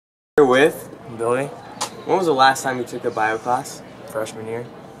You're with Billy, When was the last time you took a bio class? freshman year.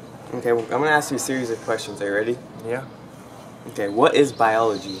 Okay, well, I'm going to ask you a series of questions. Are you ready? Yeah. Okay, what is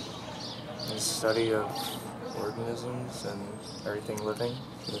biology? The study of organisms and everything living.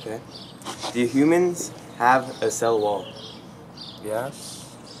 Okay. Do humans have a cell wall?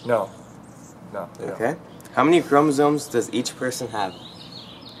 Yes. No. No, they don't. Okay. How many chromosomes does each person have?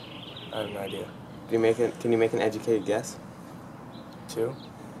 I have no idea. Can you make an educated guess? 2?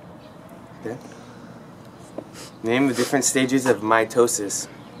 Okay. Name the different stages of mitosis.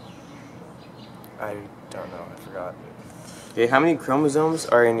 I don't know. I forgot. Okay, how many chromosomes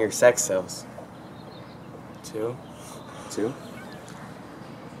are in your sex cells? 2? 2.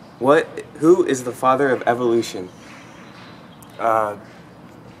 Who is the father of evolution?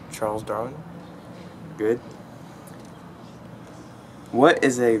 Charles Darwin. Good. What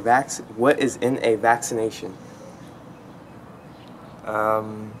is in a vaccination?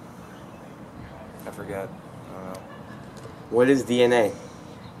 I forget. I don't know. What is DNA?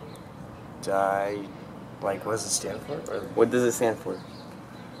 What does it stand for? Or What does it stand for?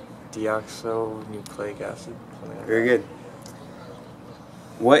 deoxynucleic acid? Something like Very that. good.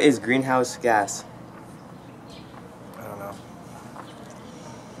 What is greenhouse gas? I don't know.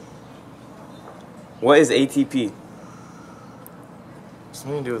 What is ATP?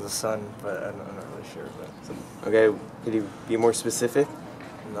 Something to do with the sun, but I'm not really sure. But Okay, could you be more specific?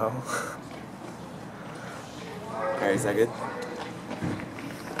 no. Alright, is that good?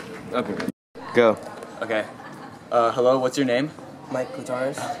 Okay. Go. Okay. Hello, what's your name? Mike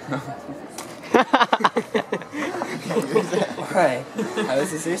Clitoris. Why? I was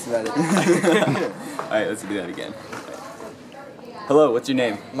so serious about it. Alright, let's do that again. Hello, what's your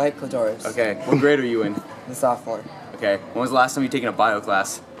name? Mike Clitoris. Okay, what grade are you in? The sophomore. Okay, when was the last time you taken a bio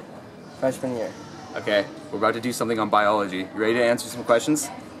class? Freshman year. Okay, we're about to do something on biology. You ready to answer some questions?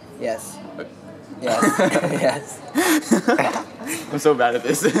 Yes. Okay. Yes. Yes. I'm so bad at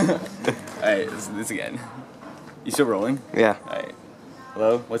this. Alright, let's do this again. You still rolling? Yeah. Alright.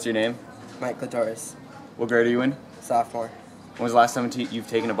 Hello, what's your name? Mike Clitoris. What grade are you in? Sophomore. When was the last time you've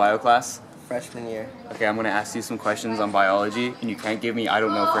taken a bio class? Freshman year. Okay, I'm gonna ask you some questions on biology, and you can't give me I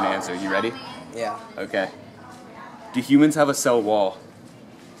don't know for an answer. You ready? Yeah. Okay. Do humans have a cell wall?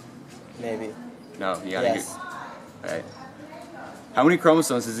 Maybe. No, you gotta Yes. Alright. How many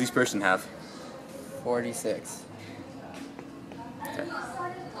chromosomes does each person have? 46. Okay.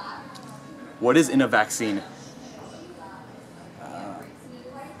 What is in a vaccine?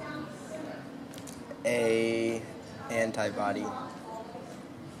 A antibody.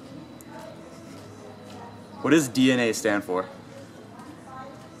 What does DNA stand for?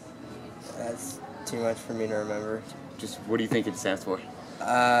 That's too much for me to remember. Just what do you think it stands for?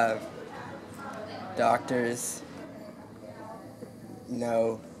 Doctors.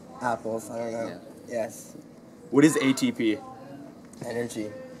 No. Apples. I don't know. Yeah. Yes. What is ATP?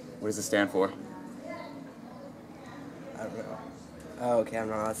 Energy. What does it stand for? I don't know. Oh, okay. I'm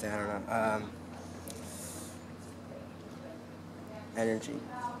not allowed to say I don't know. Energy.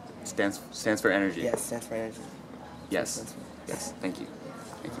 Stands for energy. Yes, stands for energy. Yes. Yes. Thank you.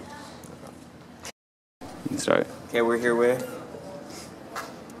 Thank you. You can start. Okay, we're here with.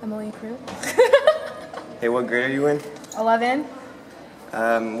 Emily Crew. Hey, what grade are you in? 11,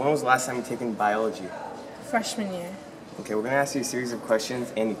 When was the last time you taken biology? freshman year. Okay, we're gonna ask you a series of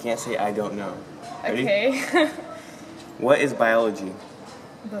questions, and you can't say I don't know. Ready? Okay. What is biology?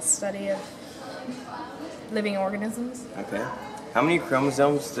 The study of living organisms. Okay. How many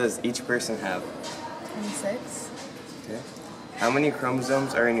chromosomes does each person have? 26. Okay. How many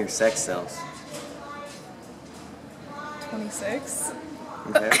chromosomes are in your sex cells? 26.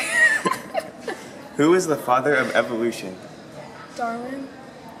 Okay. Who is the father of evolution? Darwin.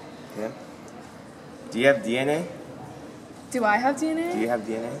 Okay. Do you have DNA? Do I have DNA? Do you have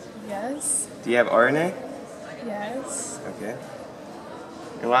DNA? Yes. Do you have RNA? Yes. Okay.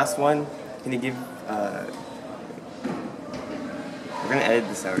 Your last one, can you give, we're gonna edit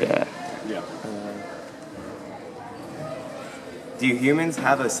this out, right? Yeah. Do humans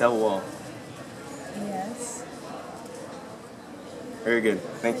have a cell wall? Yes. Very good,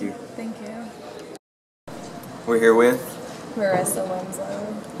 thank you. Thank you. We're here with, Marissa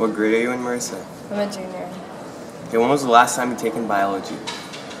Winslow. what grade are you in, Marissa? I'm a junior. Okay, when was the last time you taken biology?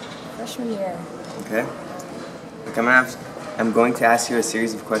 Freshman year. Okay. Look, I'm going to ask you a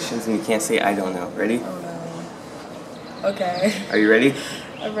series of questions and you can't say I don't know. Ready? Oh no. Okay. Are you ready?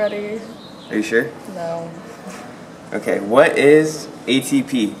 I'm ready. Are you sure? No. Okay, what is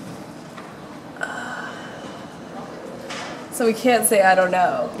ATP? So we can't say I don't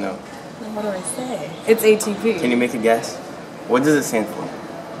know. No. Then what do I say? It's ATP. Can you make a guess? What does it stand for?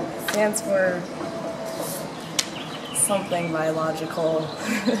 Stands for something biological.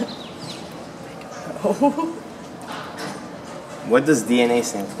 Oh. What does DNA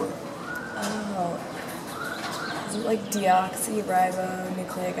stand for? Oh. Is it like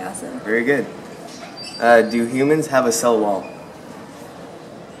deoxyribonucleic acid? Very good. Do humans have a cell wall?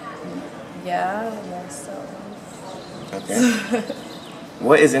 Yeah, most so. Okay.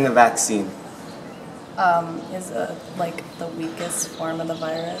 What is in a vaccine? Is like the weakest form of the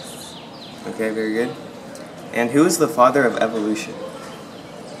virus. Okay, very good. And who is the father of evolution?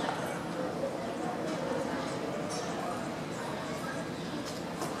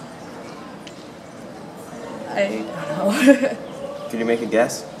 I don't know. Can you make a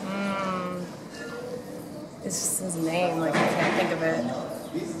guess? It's just his name, like I can't think of it.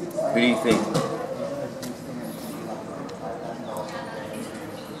 Who do you think?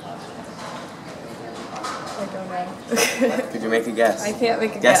 I don't know. Could you make a guess? I can't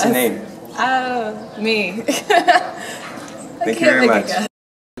make a Guess guess. a name. Me. I Thank you can't very make much. a guess.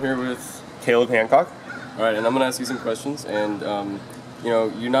 I'm here with. Caleb Hancock. All right, and I'm gonna ask you some questions, and you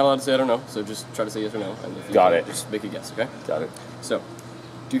know, you're not allowed to say I don't know, so just try to say yes or no, and if you Got don't, it. just make a guess, okay? Got it. So,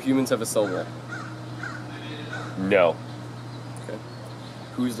 do humans have a cell wall? No. Okay.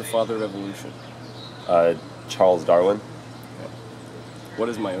 Who's the father of evolution? Charles Darwin. Okay. What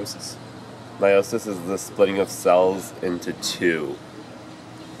is meiosis? Meiosis is the splitting of cells into two.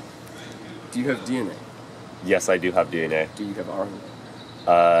 Do you have DNA? Yes, I do have DNA. Do you have RNA?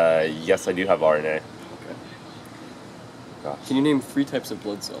 Yes, I do have RNA. Okay. Gosh. Can you name 3 types of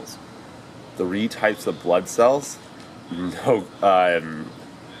blood cells? 3 types of blood cells? No.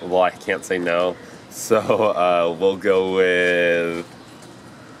 Well, I can't say no. So we'll go with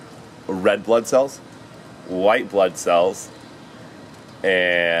red blood cells, white blood cells,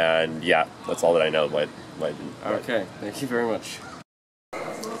 and yeah, that's all that I know. Okay, thank you very much. Do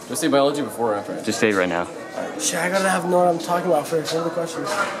I say biology before or after? Just say it right now. Shit, I gotta know what I'm talking about first. What are the questions?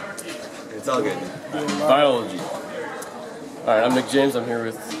 It's all good. Biology. Alright, I'm Nick James, I'm here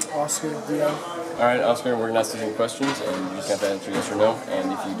with... Oscar, Dion. Alright, Oscar, we're gonna ask you some questions, and you just have to answer yes or no,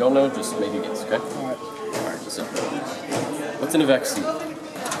 and if you don't know, just make a guess, okay? Alright. Alright, so... What's in a vaccine?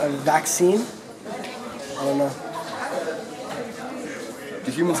 A vaccine? I don't know.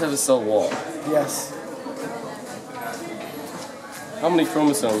 Do humans have a cell wall? Yes. How many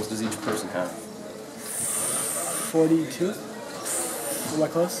chromosomes does each person have? 42? Am I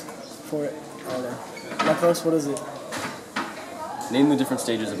close? I don't know. Am I close? What is it? Name the different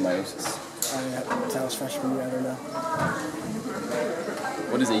stages of meiosis. That was freshman year, I don't know.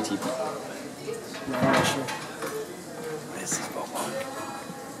 What is ATP? No, I'm not sure.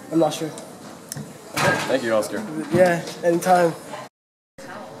 I'm not sure. Thank you, Oscar. Yeah, anytime.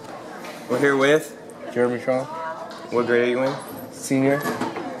 We're here with. Jeremy Shaw, What grade are you in? senior,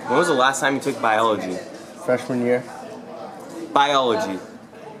 When was the last time you took biology? freshman year. Biology.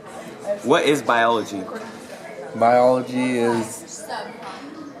 What is biology? Biology is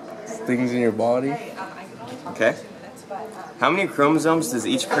things in your body. Okay. How many chromosomes does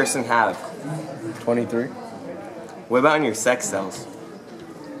each person have? 23, What about in your sex cells?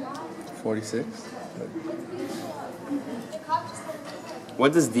 46.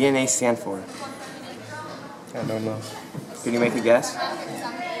 What does DNA stand for? I don't know. Can you make a guess?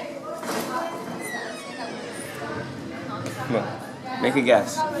 No. Make a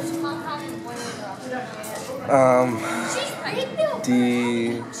guess.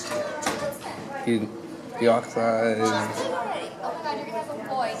 Deoxide,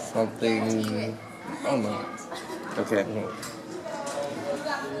 something, I don't know. Okay.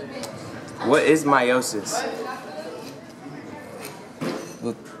 What is meiosis?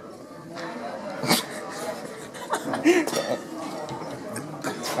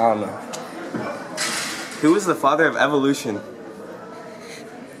 I don't know. Who is the father of evolution?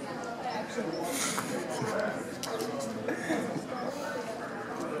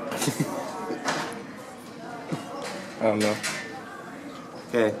 I don't know.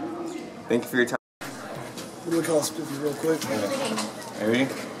 Okay. Thank you for your time. What do we call Spiffy real quick? Are you ready?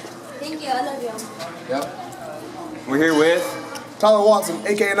 Thank you, I love you. Yep. We're here with. Tyler Watson,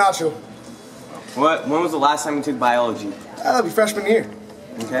 aka Nacho. When was the last time you took biology? That'll be freshman year.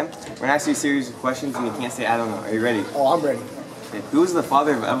 Okay. We're gonna ask you a series of questions and you can't say I don't know. Are you ready? Oh, I'm ready. Okay. Who is the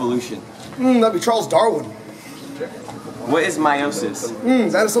father of evolution? That'd be Charles Darwin. What is meiosis?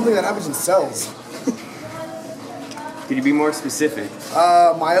 That is something that happens in cells. Could you be more specific?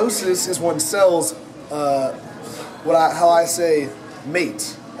 Meiosis is when cells, how I say,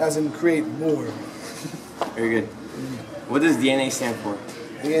 mate, as in create more. Very good. What does DNA stand for?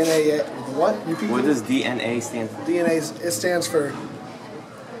 DNA, what? Repeat. What does DNA stand for? DNA, it stands for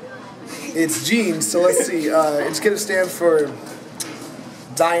It's genes. So let's see. It's going to stand for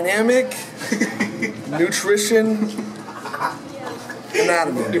dynamic, nutrition,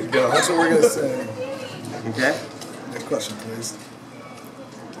 anatomy. That's what we're going to say. Okay. Next question, please.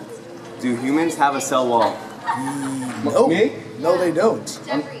 Do humans have a cell wall? No. Me? No, they don't.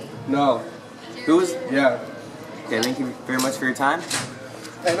 Jeffrey. No. Who's? Yeah. Okay, thank you very much for your time.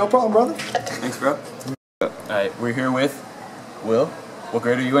 Hey, no problem, brother. Thanks, bro. Alright, we're here with Will. What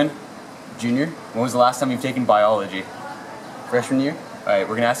grade are you in? Junior. When was the last time you've taken biology? Freshman year? Alright,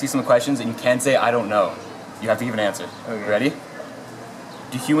 we're gonna ask you some questions and you can't say I don't know. You have to give an answer. Okay. Ready?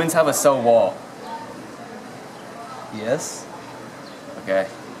 Do humans have a cell wall? Yes. Okay.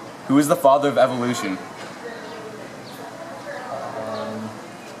 Who is the father of evolution?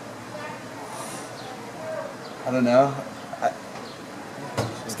 I don't know.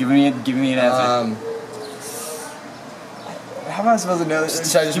 Just give me an answer. How am I supposed to know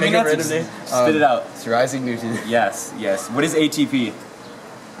this? Should I just Give me make an it answer. randomly? Spit it out. It's Rising Newton. Yes, yes. What is ATP?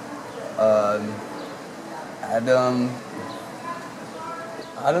 Adam.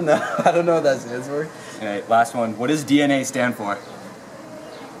 I don't know. I don't know what that stands for. Alright, last one. What does DNA stand for?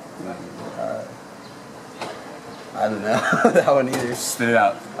 I don't know that one either. Spit it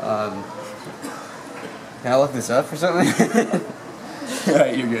out. Can I look this up or something?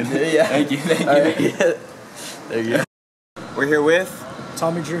 Alright, you're good. Yeah. Thank you, thank you. Alright, yeah. There you go. We're here with.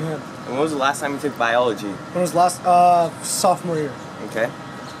 Tommy Drehan. And when was the last time you took biology? When was last sophomore year? Okay.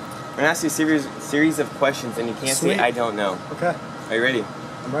 We're gonna ask you a series of questions, and you can't Sweet. say I don't know. Okay, Are you ready?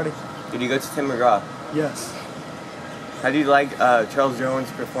 I'm ready. Did you go to Tim McGraw? Yes. How do you like Charles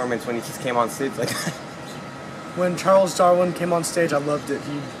Darwin's performance when he just came on stage like that? When Charles Darwin came on stage, I loved it.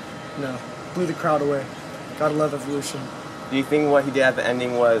 He, blew the crowd away. Gotta love evolution. Do you think what he did at the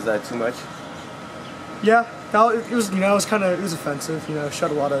ending was too much? Yeah, no, it was, it was offensive.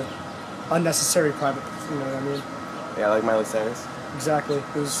 Showed a lot of unnecessary private. You know what I mean? Yeah, like Miley Cyrus. Exactly.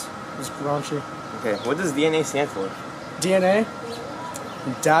 It was raunchy. Okay, what does DNA stand for? DNA,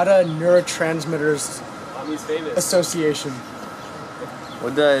 Data Neurotransmitters He's famous. Association.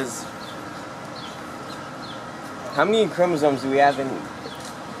 What does... How many chromosomes do we have in...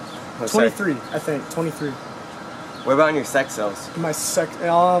 Oh, sorry. 23, I think. 23. What about in your sex cells? My 36.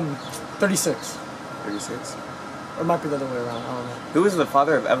 36. Or it might be the other way around. I don't know. Who is the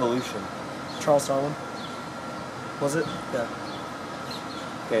father of evolution? Charles Darwin. Was it? Yeah.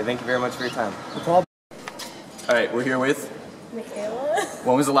 Okay, thank you very much for your time. No problem. Alright, we're here with. Michaela,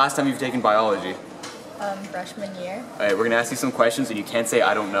 When was the last time you've taken biology? freshman year. Alright, we're gonna ask you some questions and you can't say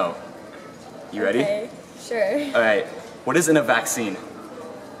I don't know. You ready? Okay, sure. Alright, what is in a vaccine?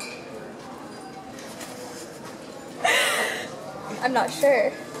 I'm not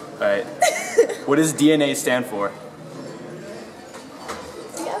sure. Alright. What does DNA stand for?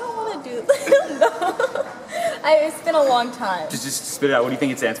 See, I don't want to do I don't know. It's been a long time. Just spit it out. What do you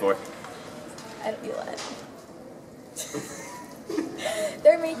think it stands for? I don't feel it.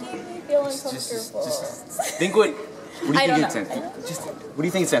 They're making me feel uncomfortable. Just think what do you I think don't it stands know. for? Just what do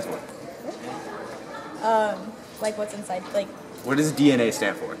you think it stands for? Like what's inside, like What does DNA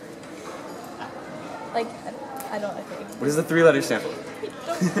stand for? I don't think. What does the three letters stand for?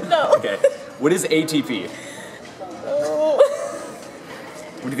 No. Okay. What is ATP? No.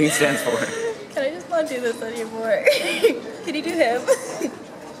 What do you think it stands for? Can I just not do this anymore? Can you do him?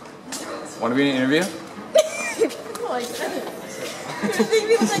 Want to be in an interview? Oh my god. You're making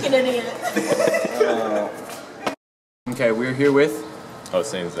me look like an idiot. Okay, we're here with. Oh,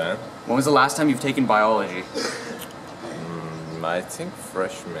 same Zan. When was the last time you've taken biology? I think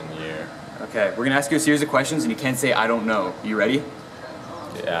freshman year. Okay, we're gonna ask you a series of questions and you can't say I don't know. You ready?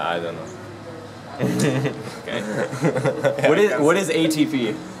 Yeah, I don't know. Okay. What is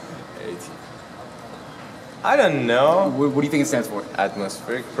ATP? I don't know. What do you think it stands for?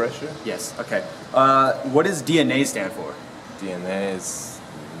 Atmospheric pressure. Yes. Okay. What does DNA stand for? DNA is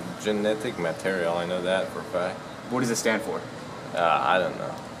genetic material. I know that for a fact. What does it stand for? I don't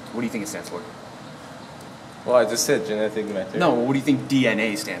know. What do you think it stands for? Well, I just said genetic material. No, what do you think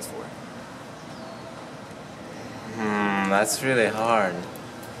DNA stands for? That's really hard.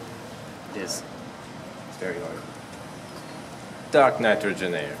 It is. It's very hard. Dark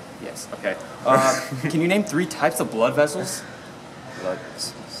nitrogen air. Yes. Okay. Can you name 3 types of blood vessels? Blood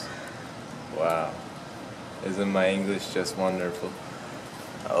vessels. Wow. Isn't my English just wonderful?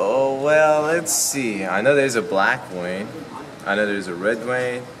 Oh, well, let's see. I know there's a black vein. I know there's a red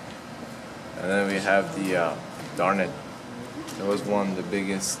vein. And then we have the, darn it. There was one, the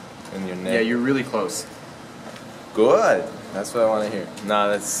biggest in your neck. Yeah, you're really close. Good. That's what I want to hear. Now,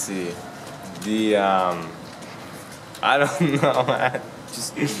 let's see. The, I don't know, man.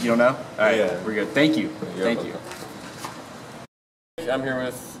 Just, you don't know? All right, Yeah. we're good. Thank you. You're Thank you. welcome. I'm here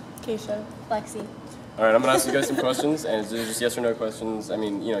with. Keisha. Lexi. All right, I'm gonna ask you guys some questions, and they're just yes or no questions. I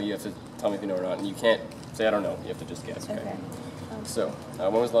mean, you know, you have to tell me if you know or not, and you can't say I don't know. You have to just guess. Okay. Okay. So,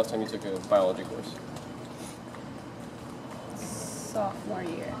 when was the last time you took a biology course? Sophomore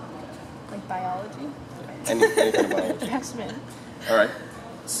year. Like biology? Any kind of biology. Freshman. All right.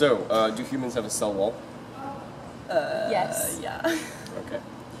 So, do humans have a cell wall? Yes. Yeah. Okay.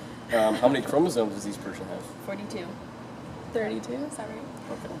 How many chromosomes does each person have? 42. 32, is that right?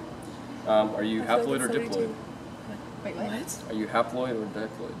 Okay. Are you haploid or diploid? Wait, what? Are you haploid or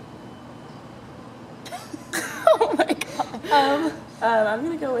diploid? Oh my god. I'm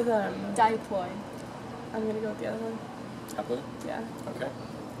gonna go with Diploid. I'm gonna go with the other one. Haploid? Yeah. Okay.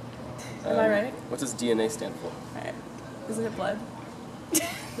 Am I right? What does DNA stand for? Alright. Isn't it blood?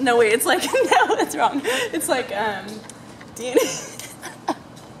 No wait, it's like no, it's wrong. It's like DNA.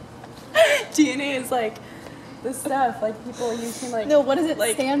 DNA is like the stuff like people use to like. No, what does it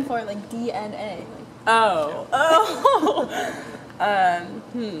like, stand for? Like DNA. Like, Oh. I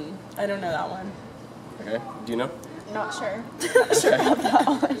don't know that one. Okay. Do you know? not sure. Not sure about that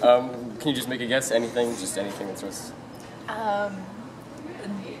one. Can you just make a guess? Anything? Just anything that starts.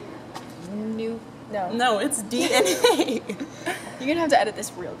 No. No, it's DNA. You're gonna have to edit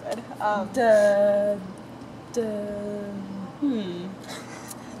this real good.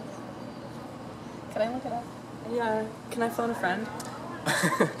 Can I look it up? Yeah. Can I phone a friend?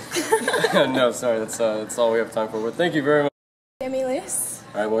 No, sorry. That's all we have time for. But thank you very much. Jamie Luce.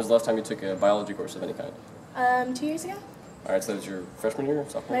 All right. When was the last time you took a biology course of any kind? 2 years ago? All right. So it's your freshman year or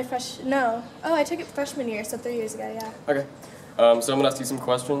sophomore? No. Oh, I took it freshman year, so 3 years ago, yeah. Okay. So I'm gonna ask you some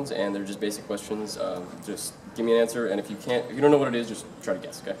questions, and they're just basic questions. Just give me an answer, and if you don't know what it is, just try to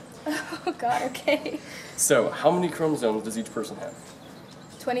guess. Okay. Oh god, okay. So, how many chromosomes does each person have?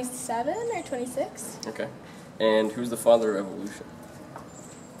 27 or 26? Okay. And who's the father of evolution?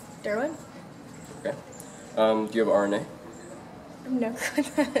 Derwin? Okay. Do you have RNA? I have no clue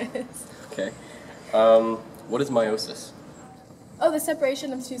what that is. Okay. What is meiosis? Oh, the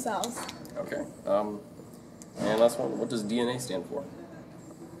separation of two cells. Okay. And last one, what does DNA stand for?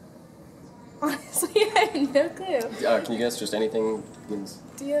 Honestly, I have no clue. Can you guess just anything? Means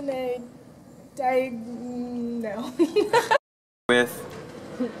DNA. No. With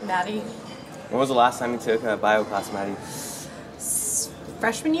Maddie. when was the last time you took a bio class, Maddie?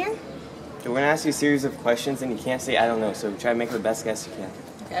 Freshman year? Okay, we're gonna ask you a series of questions, and you can't say I don't know. So try to make the best guess you can.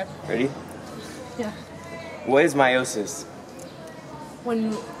 Okay. Ready? Yeah. What is meiosis?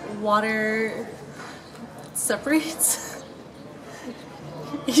 When water separates.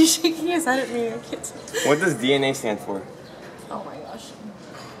 You're shaking his head at me. I can't. What does DNA stand for? Oh my gosh.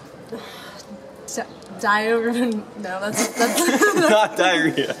 Diarrhea. No, that's Not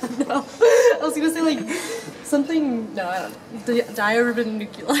diarrhea. no. I was gonna say like something. No, I don't.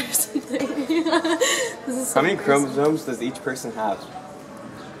 Diarrhea or something. This is so How many crazy. chromosomes does each person have?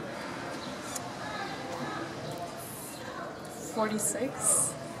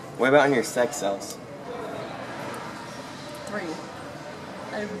 46. What about on your sex cells? 3.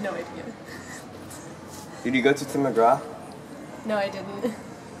 I have no idea. Did you go to Tim McGraw? No, I didn't.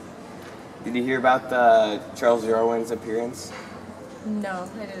 Did you hear about the Charles Darwin's appearance? No,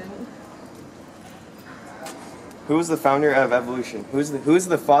 I didn't. Who was the founder of evolution? Who's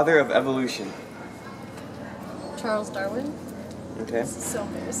the father of evolution? Charles Darwin. Okay. This is so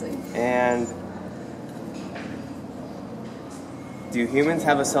embarrassing. And do humans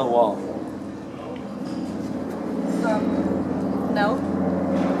have a cell wall? No.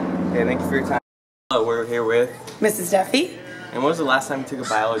 Okay, thank you for your time. Hello, we're here with. Mrs. Duffy? And when was the last time you took a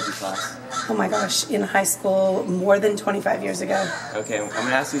biology class? Oh my gosh, in high school more than 25 years ago. Okay, I'm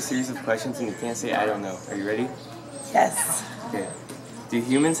gonna ask you a series of questions and you can't say I don't know. Are you ready? Yes. Okay. Do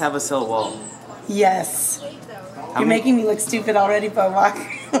humans have a cell wall? Yes. You're making me look stupid already, Bobak.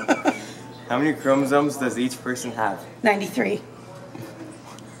 How many chromosomes does each person have? 93.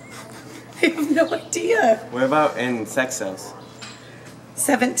 I have no idea. What about in sex cells?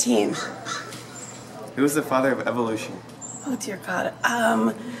 17. Who was the father of evolution? Oh dear God.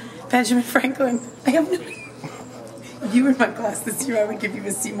 Benjamin Franklin. I have no idea. You were in my class this year, I would give you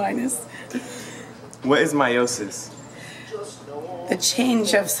a C-. What is meiosis? A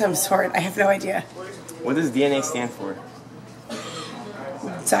change of some sort. I have no idea. What does DNA stand for?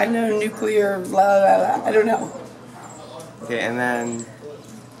 Nuclear, blah, blah, blah. I don't know. Okay, and then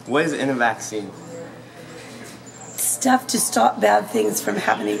what is in a vaccine? Stuff to stop bad things from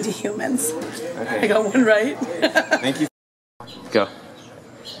happening to humans. Okay. I got one right. Thank you. Go.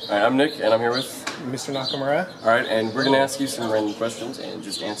 Alright, I'm Nick, and I'm here with Mr. Nakamura. Alright, and we're gonna ask you some random questions and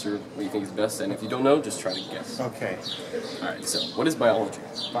just answer what you think is best, and if you don't know, just try to guess. Okay. Alright, so what is biology?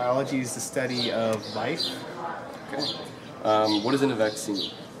 Biology is the study of life. Okay. What is in a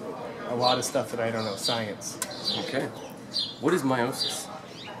vaccine? A lot of stuff that I don't know. Science. Okay. What is meiosis?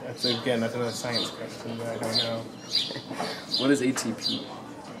 That's another science question that I don't know. What is ATP?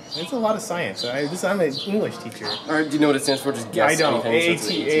 There's a lot of science. I'm an English teacher. Alright, do you know what it stands for? Just guess. I don't.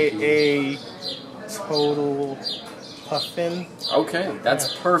 ATP. Total puffin. Okay,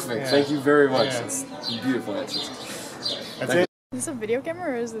 that's perfect. Thank you very much. That's beautiful answers. That's it. Is this a video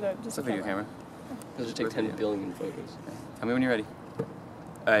camera or is it just a video camera? It'll just take 10 billion photos. Tell me when you're ready.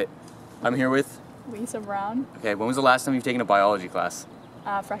 Alright, I'm here with... Lisa Brown, Okay, when was the last time you've taken a biology class?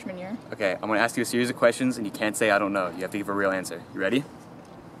 freshman year. Okay, I'm going to ask you a series of questions and you can't say I don't know. You have to give a real answer. You ready?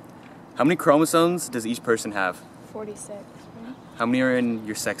 How many chromosomes does each person have? 46. Right? How many are in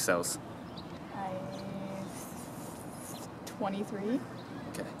your sex cells? 23.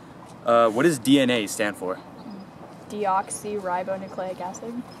 Okay. What does DNA stand for? Deoxyribonucleic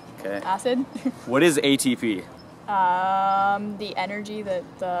acid. Okay. Acid. What is ATP? The energy that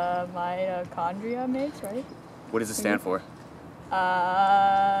the mitochondria makes, right? What does it stand for?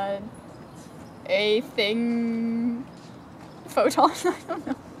 A thing. Photon. I don't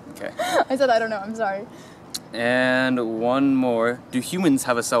know. Okay. I said I don't know. I'm sorry. And one more. Do humans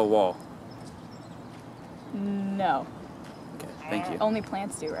have a cell wall? No. Okay, thank you. Only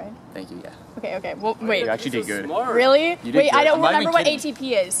plants do, right? Thank you, yeah. Okay. Well, wait. You actually did good. Really? You did Wait, good. I don't I'm not remember even what kidding.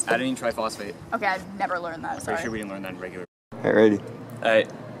 ATP is. Adenine triphosphate. Okay, I've never learned that. Sorry. Pretty sure we didn't learn that in regular. Alright, ready.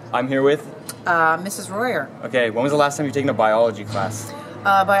 Alright, I'm here with... Mrs. Royer. Okay, when was the last time you've taken a biology class?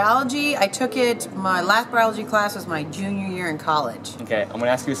 Biology, I took it, my last biology class was my junior year in college. Okay, I'm going to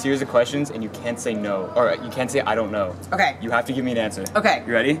ask you a series of questions and you can't say no. Or you can't say I don't know. Okay. You have to give me an answer. Okay.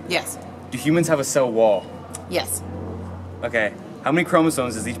 You ready? Yes. Do humans have a cell wall? Yes. Okay. How many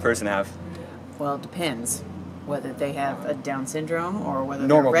chromosomes does each person have? Well, it depends whether they have a Down syndrome or whether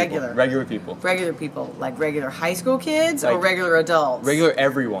Normal they're people. regular. Regular people. Regular people, like regular high school kids or Like regular adults? Regular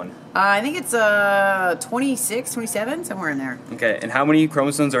everyone. I think it's 26, 27, somewhere in there. Okay, and how many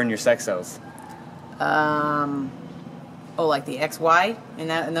chromosomes are in your sex cells? Oh, like the XY in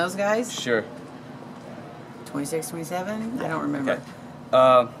those guys? Sure. 26, 27? I don't remember.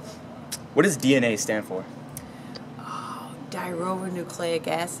 Okay. What does DNA stand for? Dirobonucleic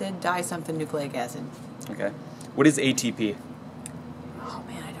acid, di-something nucleic acid. Okay. What is ATP? Oh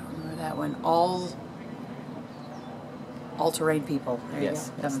man, I don't remember that one. All-terrain people. There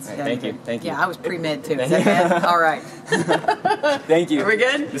Yes. you go. Yes. Thank you. Thank you. Yeah, I was pre-med too. Is that bad? All right. Thank you. Are we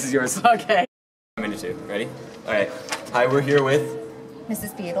good? This is yours. Okay. I'm into two. Ready? All right. Hi, we're here with...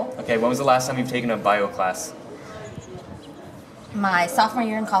 Mrs. Beadle. Okay, when was the last time you've taken a bio class? My sophomore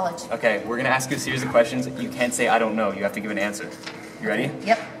year in college. Okay, we're gonna ask you a series of questions. You can't say I don't know. You have to give an answer. You ready?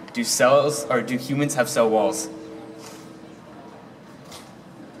 Yep. Do humans have cell walls?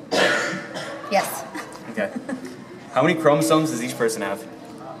 Yes. Okay. How many chromosomes does each person have?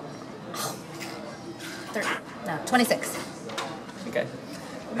 26. Okay.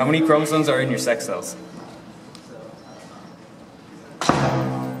 How many chromosomes are in your sex cells?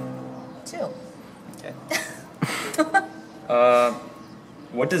 2. Okay.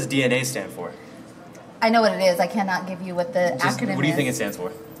 What does DNA stand for? I know what it is. I cannot give you what the acronym is. What do you think it stands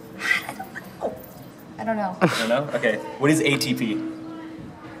for? I don't know. I don't know? Okay. What is ATP?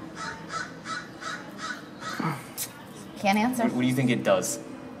 Can't answer. What do you think it does?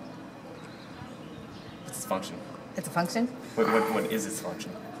 What's its function? It's a function. What is its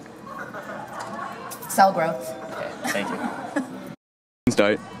function? Cell growth. Okay, thank you.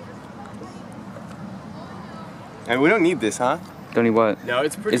 Start. And we don't need this, huh? Don't need what? No,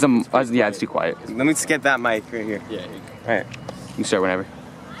 it's pretty. Yeah, it's too quiet. Let me skip that mic right here. Yeah. Alright. You can start whenever.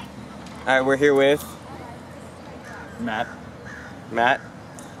 Alright, we're here with... Matt. Matt?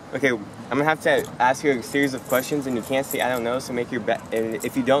 Okay, I'm gonna have to ask you a series of questions and you can't say I don't know, so make your and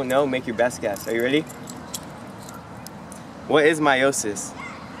if you don't know, make your best guess. Are you ready? What is meiosis?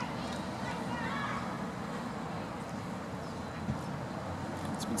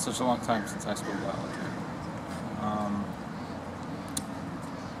 It's been such a long time since high school biology.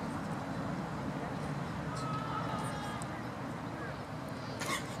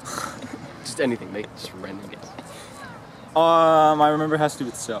 Just anything. Make just random guess. I remember it has to do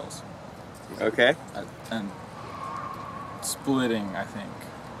with cells. Okay. And splitting, I think.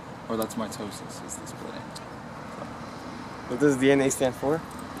 Or that's mitosis, is the splitting. What does DNA stand for?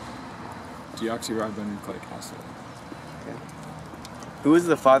 Deoxyribonucleic acid. Okay. Who is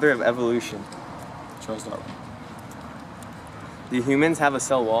the father of evolution? Charles Darwin. Do humans have a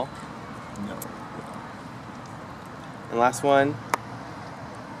cell wall? No. And last one.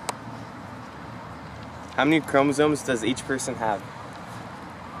 How many chromosomes does each person have?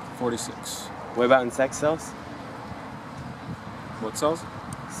 46. What about in sex cells? What cells?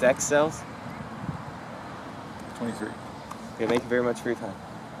 Sex cells? 23. Okay, thank you very much for your time.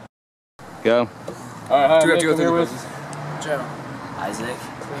 Go. Alright, hi, Do we have to go I'm through the here with quizzes? Joe. Isaac.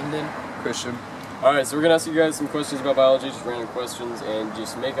 Lyndon. Christian. Alright, so we're gonna ask you guys some questions about biology, just random questions, and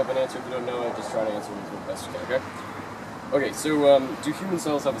just make up an answer if you don't know it, just try to answer them the best you can, okay? Okay, so do human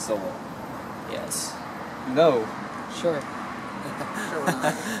cells have a cell wall? Yes. No. Sure.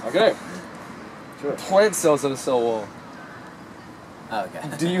 Okay. Sure. Plant cells have a cell wall.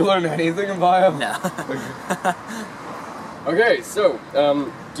 Okay. Do you learn anything in bio? No. Okay, so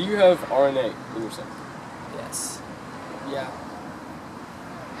do you have RNA in your cells? Yes. Yeah.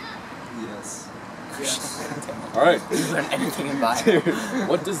 Yes. Alright. Do you learn anything in bio?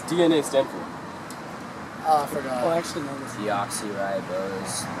 What does DNA stand for? Oh, I forgot. Well, actually, no.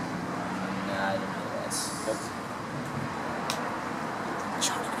 Deoxyribose. Nah, I didn't know this.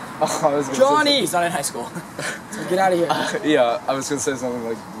 Oh, I was gonna Johnny! Say He's not in high school. So get out of here. yeah, I was gonna say something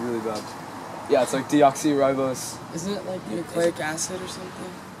like really bad. Yeah, it's like deoxyribose. Isn't it like nucleic acid or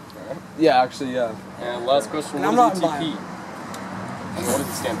something? Yeah, actually, yeah. And last question, And I'm what is not ATP? in What does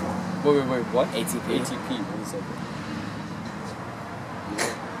it stand for? Wait, what? ATP. ATP, what does it stand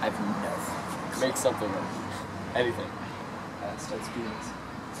I have no. for? Make something up. Anything.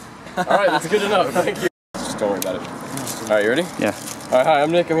 Alright, that's good enough. Thank you. Just don't worry about it. Alright, you ready? Yeah. Alright, hi,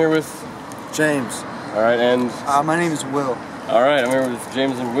 I'm Nick. I'm here with James. Alright, and My name is Will. alright, I'm here with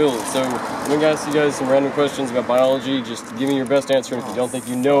James and Will. So I'm gonna ask you guys some random questions about biology. Just give me your best answer. If you don't think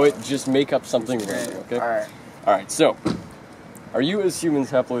you know it, just make up something random, okay? Alright. Alright, so are you as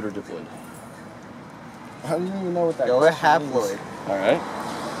humans haploid or diploid? I don't even know what that We're question haploid. Alright.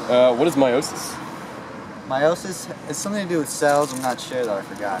 What is meiosis? Meiosis is something to do with cells. I'm not sure though. I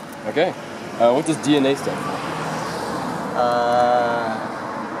forgot. Okay. What does DNA stand for?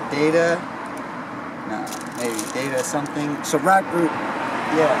 Data. No, maybe data something. It's a rap group.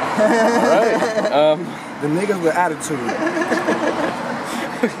 Yeah. Alright. The niggas with attitude.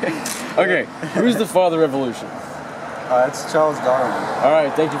 Okay. Who's the father of evolution? That's Charles Darwin.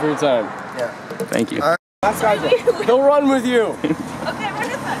 Alright, thank you for your time. Yeah. Thank you. Last guy. He'll run with you.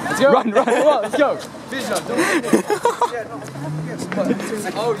 Okay, run with that. Let's go. Run. Come on, let's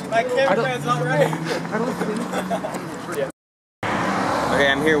go. Oh, my camera man's not right. Okay,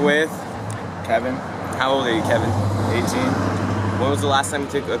 I'm here with Kevin. How old are you, Kevin? 18. When was the last time you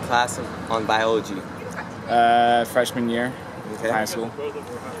took a class on biology? Freshman year. Okay. High school.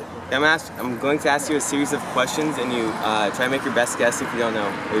 I'm going to ask you a series of questions, and you try to make your best guess if you don't know.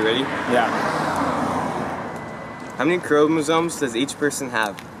 Are you ready? Yeah. How many chromosomes does each person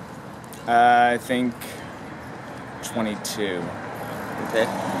have? I think 22. Okay.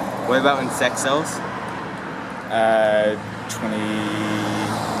 What about in sex cells? 20.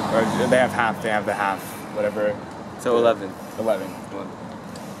 Or they have half. They have the half. Whatever. So 11. 11.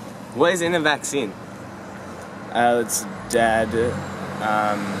 What is in a vaccine? It's dead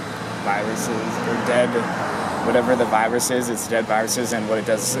viruses or dead whatever the virus is. It's dead viruses, and what it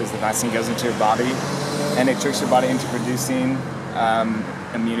does is the vaccine goes into your body, and it tricks your body into producing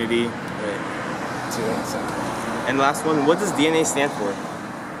immunity to it. So. And last one, what does DNA stand for?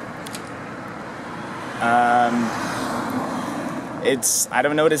 I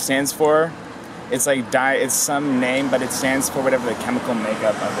don't know what it stands for. It's like it's some name, but it stands for whatever the chemical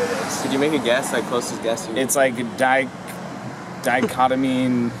makeup of it is. Could you make a guess, like closest guess? It's like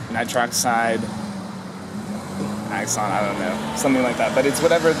dichotomine nitroxide axon, I don't know, something like that. But it's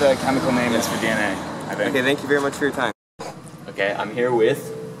whatever the chemical name is for DNA, I think. Okay, thank you very much for your time. Okay, I'm here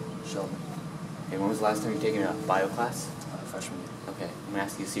with Sheldon. Okay, when was the last time you've taken a bio class? Freshman year. Okay, I'm gonna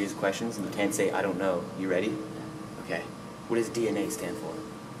ask you a series of questions, and you can't say I don't know. You ready? Okay. What does DNA stand for?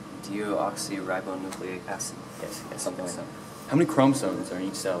 Deoxyribonucleic acid. Yes, something like that. How many chromosomes are in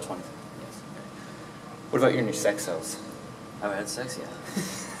each cell? 20. Yes. Okay. What about in your sex cells? Oh, I had sex, yeah.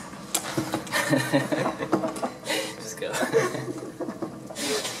 Just go.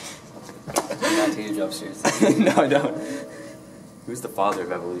 I'm not taking your job seriously. No, I don't. Who's the father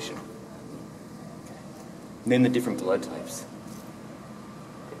of evolution? Okay. Name the different blood types.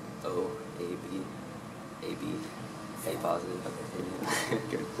 O, A, B, AB, A positive. Okay.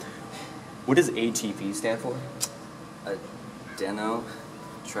 Good. What does ATP stand for? Adeno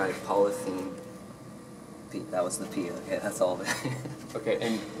tripolythene. P. That was the P. Okay, that's all of it. Okay,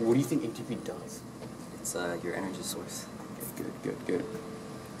 and what do you think ATP does? It's your energy source. Okay, good.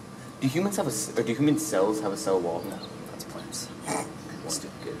 Do humans have do human cells have a cell wall? No, lots of plants.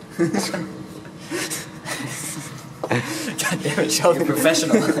 Stupid. God damn it, Sheldon. You're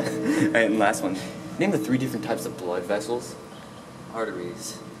professional. Alright, and last one. Name the 3 different types of blood vessels.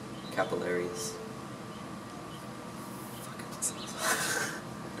 Arteries, capillaries.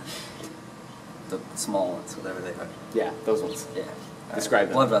 The small ones, whatever they are. Yeah, those ones. Yeah. Describe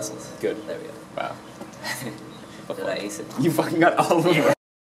them. Blood vessels. Good. There we go. Wow. Did I ace it? You fucking got all of them.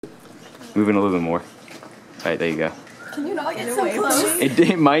 Moving a little bit more. Alright, there you go. Can you not get so close?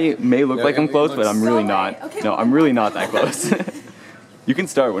 It may look like I'm close, but I'm really So not. right. Okay, No, I'm really not that close. You can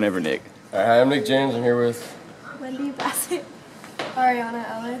start whenever, Nick. Alright, hi, I'm Nick James. I'm here with... Wendy Bassett. Ariana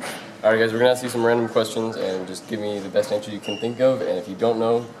Ellis. Alright guys, we're gonna ask you some random questions and just give me the best answer you can think of, and if you don't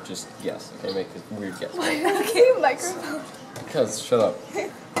know, just guess. Okay, make a weird guess. Okay, microphone. Because, shut up.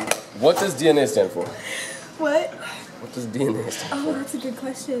 What does DNA stand for? What? What does DNA stand for? Oh, that's a good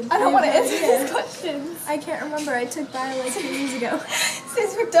question. I don't want to answer these questions. I can't remember. I took bio like 2 years ago.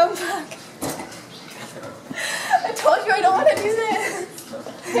 Stands for dumb fuck. I told you I don't want to do this.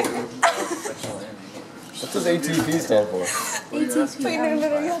 What does ATP stand for? ATP. Wait,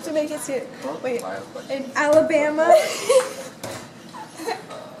 no, you have to make it to. Wait, in Alabama.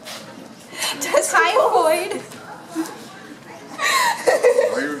 Typhoid.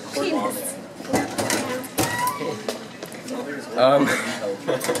 Penis.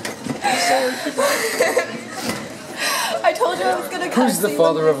 I told you I was gonna come. Who's the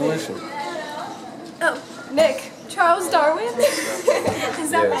father of evolution? Oh, Nick. Charles Darwin? Is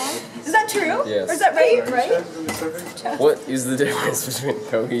that Yes. wrong? Is that true? Yes. Or is that right? What is the difference between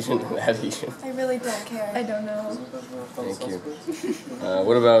cohesion and adhesion? I really don't care. I don't know. Thank you.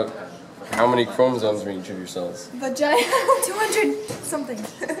 What about how many chromosomes are in each of your cells? Vagina. 200 something.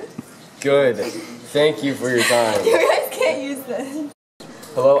 Good. Thank you for your time. You guys can't use this.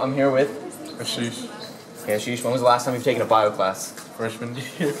 Hello, I'm here with Ashish. Okay, Ashish, when was the last time you've taken a bio class? Freshman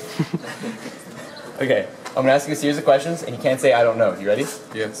year. Okay, I'm gonna ask you a series of questions, and you can't say I don't know. You ready?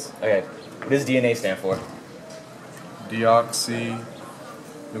 Yes. Okay. What does DNA stand for?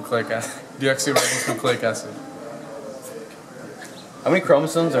 Deoxyribonucleic acid. Deoxyribonucleic acid. How many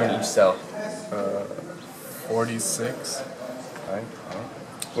chromosomes are in each cell? 46. Alright.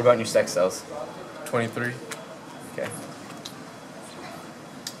 What about in your sex cells? 23. Okay.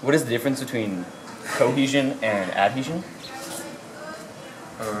 What is the difference between cohesion and adhesion?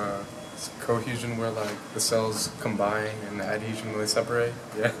 It's cohesion where like the cells combine and adhesion when they separate.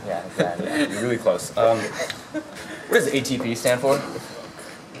 Yeah. Yeah, exactly. You're really close. What does ATP stand for?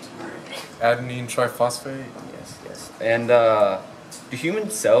 Adenine triphosphate. Yes. And do human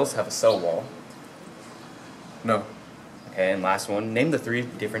cells have a cell wall? No. Okay, and last one. Name the 3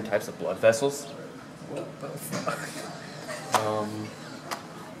 different types of blood vessels. What the fuck?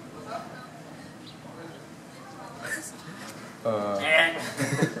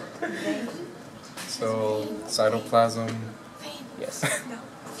 So cytoplasm. Yes.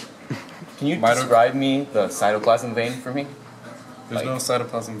 Can you describe me the cytoplasm vein for me? There's no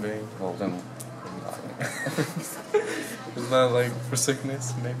cytoplasm vein. Well then. Isn't that like for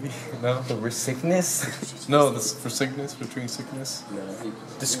sickness, maybe? No? For sickness? No, this for sickness, between sickness. No.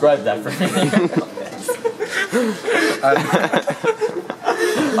 Describe that for me.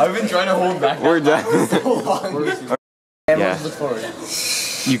 I've been trying to hold back. We're done. So long. Yeah.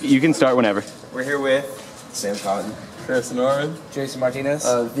 You can start whenever. We're here with Sam Cotton. Chris Norin. Jason Martinez.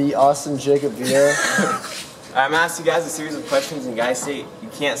 The Austin Jacob Vieira. I'm gonna ask you guys a series of questions, and guys say you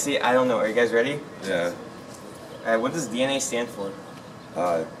can't say I don't know. Are you guys ready? Yeah. Alright, what does DNA stand for?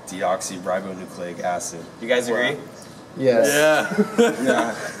 Deoxyribonucleic acid. You guys agree? Yes. Yeah.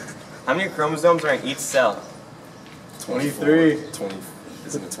 How many chromosomes are in each cell? 23. 20.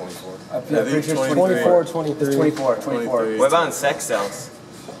 Isn't it 24? I'm pretty sure it's 24, 23. It's 24. What about in sex cells?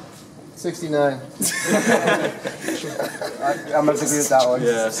 69. I'm going to agree with that one.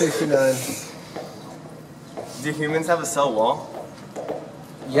 Yeah. 69. Do humans have a cell wall?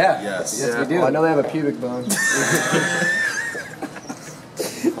 Yeah. Yes. Yes, we do. I know they have a pubic bone.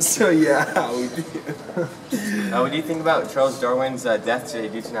 So yeah, we do. What do you think about Charles Darwin's death today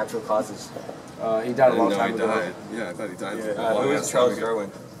due to natural causes? He died a long time ago. Yeah, I thought he died. Who is Charles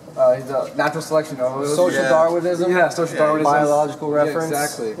Darwin? He's a natural selection. Social Darwinism. Yeah, social Darwinism. Biological reference. Yeah,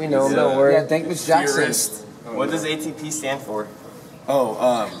 exactly. We know him. Don't worry. Yeah, thank Miss Jackson. What does ATP stand for?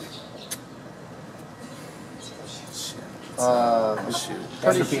 Shoot.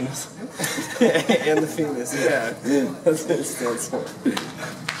 And the penis. And the penis, yeah. That's what it stands for.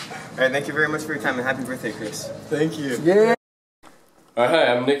 Alright, thank you very much for your time, and happy birthday, Chris. Thank you. Yeah. Hi,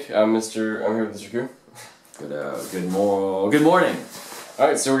 I'm Nick. I'm here with Mr. Koo. Good morning.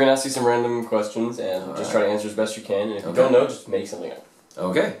 Alright, so we're going to ask you some random questions and just try to answer as best you can. And if you don't know, just make something up.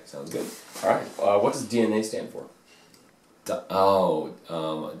 Okay, sounds good. Alright, what does DNA stand for?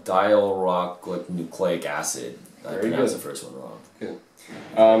 Dialroxynucleic acid. I Very pronounced good. the first one wrong. Good.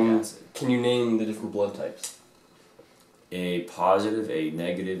 Can you name the different blood types? A positive, A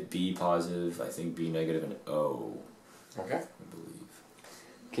negative, B positive, I think B negative, and O. Okay. I believe.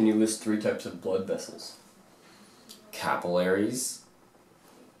 Can you list 3 types of blood vessels? Capillaries,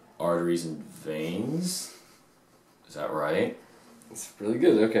 arteries, and veins. Is that right? It's really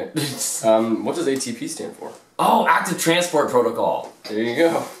good, okay. What does ATP stand for? Oh, active transport protocol. There you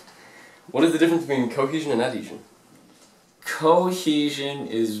go. What is the difference between cohesion and adhesion? Cohesion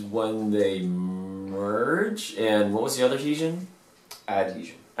is when they merge, and what was the other adhesion?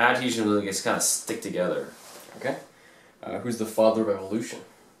 Adhesion. Adhesion really gets kind of stick together. Okay. Who's the father of evolution?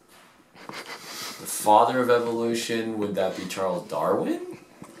 The father of evolution, would that be Charles Darwin?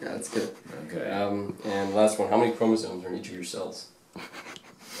 Yeah, that's good. Okay. And last one, how many chromosomes are in each of your cells?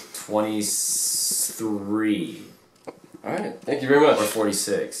 23. Alright, thank you very much. Or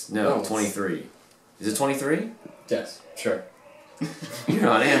 46. No, 23. Is it 23? Yes, sure. You're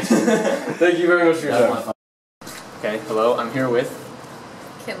not answering. Thank you very much for your time. Okay, hello, I'm here with.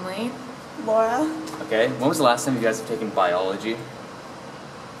 Kinley. Laura. Okay, when was the last time you guys have taken biology?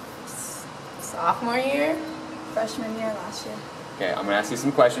 Sophomore year. Freshman year last year. Okay, I'm gonna ask you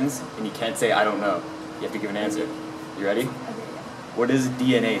some questions, and you can't say I don't know. You have to give an answer. You ready? Okay, yeah. What does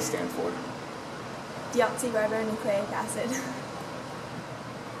DNA stand for? Deoxyribonucleic acid.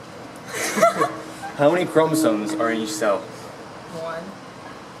 How many chromosomes are in each cell? 1.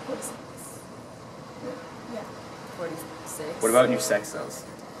 46. Yeah. 46. What about in your sex cells?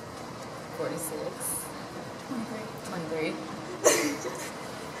 46. 23.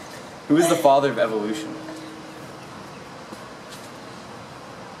 Who is the father of evolution?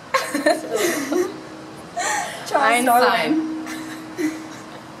 Charles Darwin.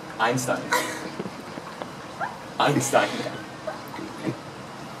 Einstein. Einstein.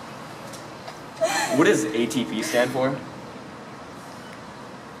 What does ATP stand for?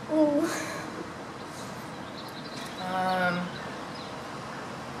 Ooh.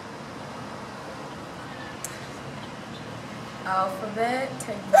 Alphabet.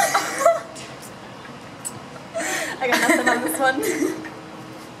 I got nothing on this one.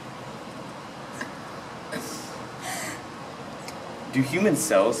 Do human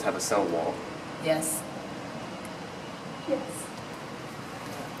cells have a cell wall? Yes. Yes.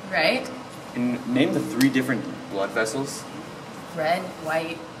 Right? And name the 3 different blood vessels. Red,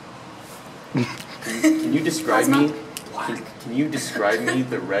 white. Can you describe me? Can you describe me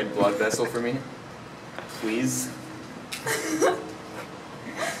the red blood vessel for me, please?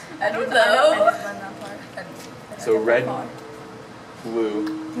 I don't know. I didn't run that part. So red,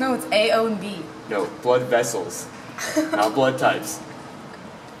 blue. No, it's A, O, and B. No, blood vessels, not blood types.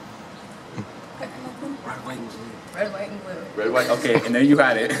 Red, white, and blue. Red, white. Okay, and there you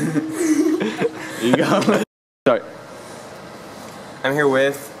had it. There you go. Sorry. I'm here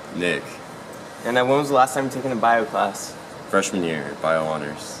with Nick. And when was the last time you taken a bio class? Freshman year, bio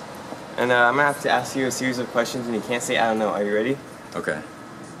honors. And I'm gonna have to ask you a series of questions, and you can't say I don't know. Are you ready? Okay.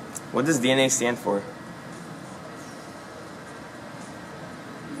 What does DNA stand for?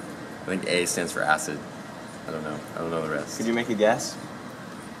 I think A stands for acid. I don't know. I don't know the rest. Could you make a guess?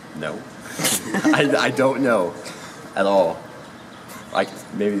 No. I don't know at all. Like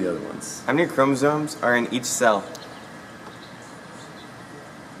maybe the other ones. How many chromosomes are in each cell?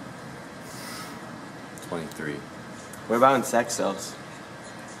 23. What about in sex cells?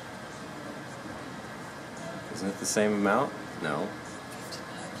 Isn't it the same amount? No.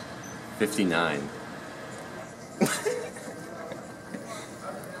 59.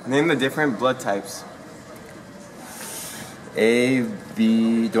 Name the different blood types. A,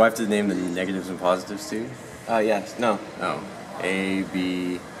 B. Do I have to name the negatives and positives too? Yes. No. Oh. A,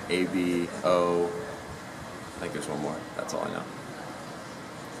 B, O. I think there's one more. That's all I know.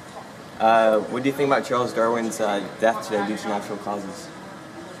 What do you think about Charles Darwin's death today due to natural causes?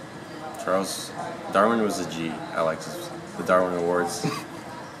 Charles Darwin was a G. I liked the Darwin Awards. He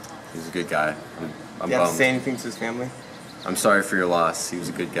was a good guy. I'm Do you have to bummed. say anything to his family? I'm sorry for your loss. He was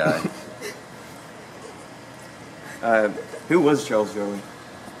a good guy. Who was Charles Darwin?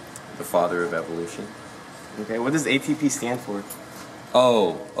 The father of evolution. Okay, what does ATP stand for?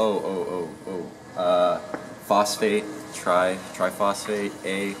 Phosphate, triphosphate,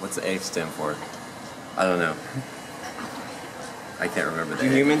 A. What's the A stand for? I don't know. I can't remember the Do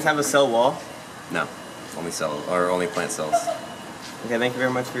A. humans have a cell wall? No. Only plant cells. Okay, thank you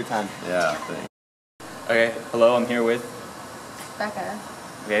very much for your time. Yeah, thanks. Okay, hello, I'm here with. Becca.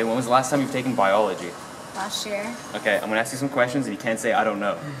 Okay, when was the last time you've taken biology? Last year. Okay, I'm gonna ask you some questions and you can't say I don't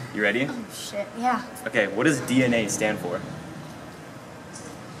know. You ready? Oh shit. Yeah. Okay, what does DNA stand for?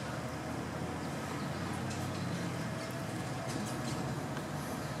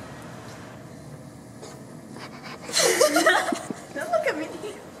 Don't look at me.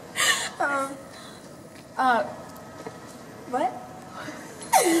 What?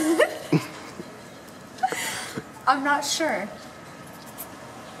 I'm not sure.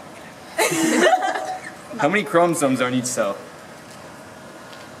 How many chromosomes are in each cell?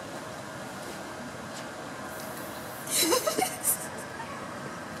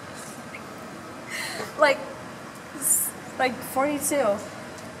 like 42.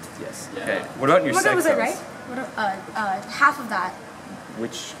 Yes. Okay. What about your What sex was cells? it, right? Half of that.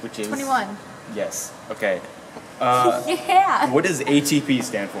 Which is 21. Yes. Okay. Yeah. What does ATP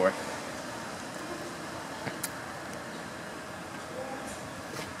stand for?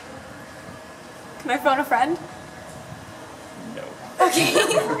 Can I phone a friend? No. Okay.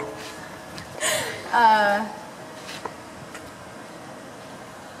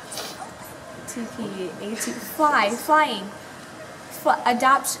 TP, AT, flying.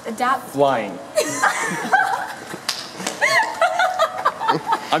 Adapt. Flying.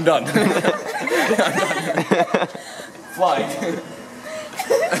 I'm done. Flying.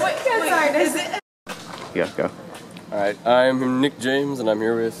 Wait, sorry, is it? Yeah, go. Alright, I'm Nick James and I'm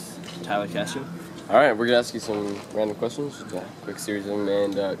here with Tyler Cashew. Alright, we're gonna ask you some random questions, just a quick series of them,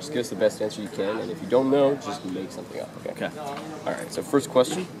 and just give us the best answer you can, and if you don't know, just make something up, okay? Alright, so first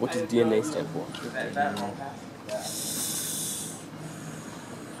question, what does DNA stand for?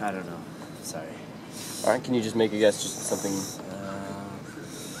 I don't know. Sorry. Alright, can you just make a guess, just something?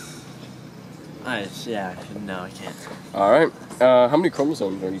 Yeah, no, I can't. Alright, how many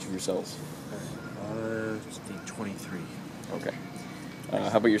chromosomes are in each of your cells? I think 23. Okay.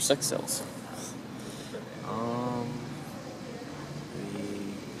 How about your sex cells?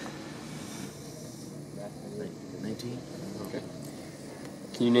 Maybe 19. Okay.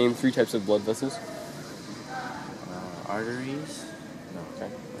 Can you name 3 types of blood vessels? Arteries? No. Okay.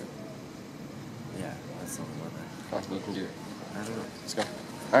 Yeah, that's something like that. Oh, you can do it. I don't know. Let's go.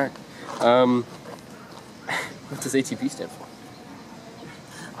 Alright. What does ATP stand for?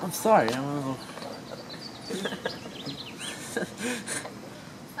 I'm sorry, I don't know.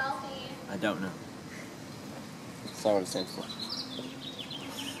 I don't know. That's not what it stands for.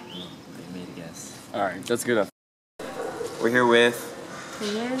 I made a guess. Alright, that's good enough. We're here with.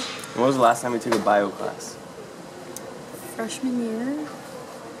 Yeah. When was the last time we took a bio class? Freshman year.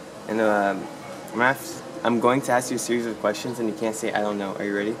 And I'm going to ask you a series of questions, and you can't say I don't know. Are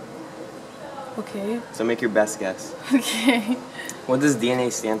you ready? Okay. So make your best guess. Okay. What does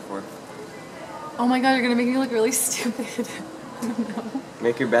DNA stand for? Oh my god, you're gonna make me look really stupid. I don't know.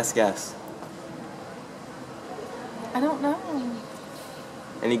 Make your best guess. I don't know.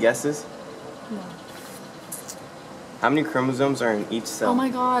 Any guesses? No. How many chromosomes are in each cell? Oh my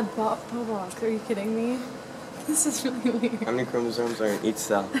god, Bobak, are you kidding me? This is really weird. How many chromosomes are in each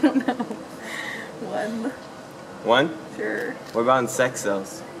cell? I don't know. 1. 1? Sure. What about in sex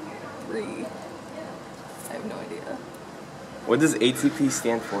cells? 3. I have no idea. What does ATP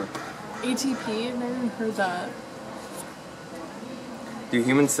stand for? ATP? I've never even heard that. Do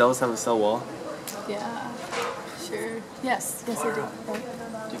human cells have a cell wall? Yeah. Sure. Yes. Yes, I do. Right.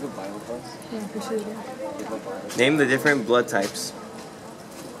 Do you have a bio class? Yeah, for sure do. Name the different blood types.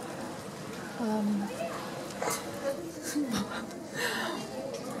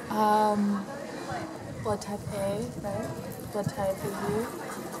 Blood type A, right? Blood type AB.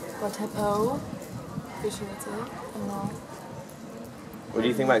 Blood type O. Pretty sure that's it. I don't know. What do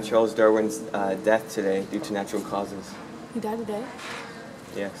you think about Charles Darwin's death today due to natural causes? He died today?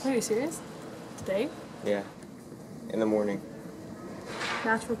 Yes. Are you serious? Today? Yeah. In the morning.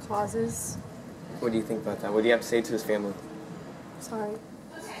 Natural causes. What do you think about that? What do you have to say to his family? Sorry.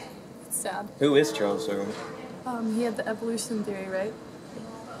 It's sad. Who is Charles Darwin? He had the evolution theory, right?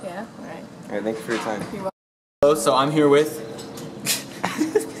 Yeah? Alright. Alright, thank you for your time. You're welcome. Hello, so I'm here with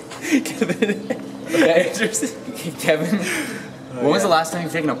Kevin. Okay, Kevin. When was the last time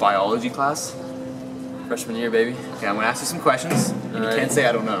you've taken a biology class? Freshman year, baby. Okay, I'm gonna ask you some questions, and you can't say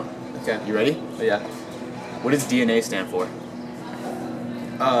I don't know. Okay. You ready? Yeah. What does DNA stand for?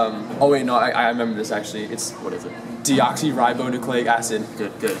 Oh wait, no, I remember this actually. It's What is it? deoxyribonucleic acid.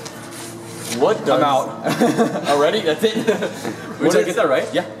 Good, good. What does... I'm out. Already? That's it? Did I get that right?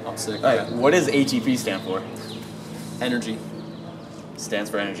 Yeah. I'm sick. Alright, Yeah. what does ATP stand for? Energy. Stands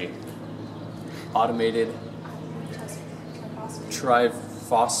for energy. Automated.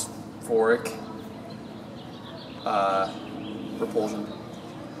 Triphosphoric. Repulsion.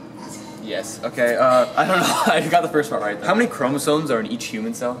 Yes. Okay. I don't know. I got the first part right. Though. How many chromosomes are in each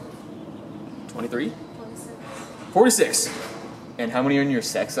human cell? 23. 46. And how many are in your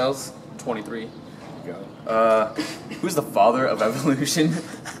sex cells? 23. Who's the father of evolution?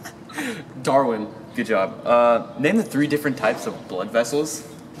 Darwin. Good job. Name the 3 different types of blood vessels.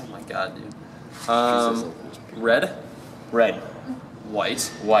 Oh my god, dude. Red. White.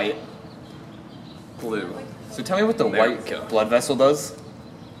 Blue. So tell me what the white blood vessel does.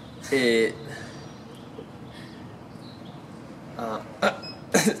 It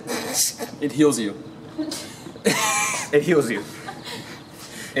It heals you. It heals you.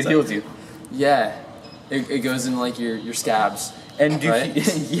 It heals you. yeah. It goes in like your scabs. And do right?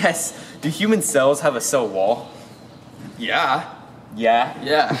 yes, do human cells have a cell wall? Yeah. Yeah.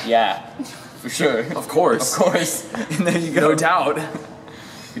 For sure. Of course. And there you go. No doubt.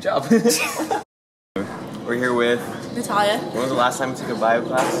 Good job. We're here with Natalia. When was the last time you took a bio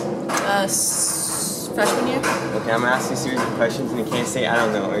class? Freshman year. Okay, I'm gonna ask you a series of questions and you can't say I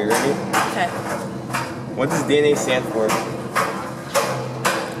don't know. Are you ready? Okay. What does DNA stand for?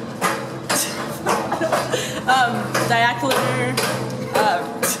 Diacolor.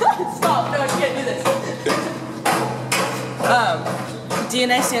 Stop! No, I can't do this.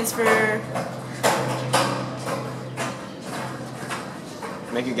 DNA stands for.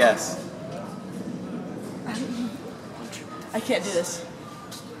 Make a guess. I can't do this.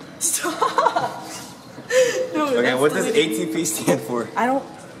 Stop! No, Okay, what does ATP stand for? I don't.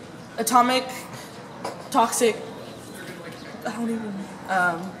 Atomic. Toxic. I don't even.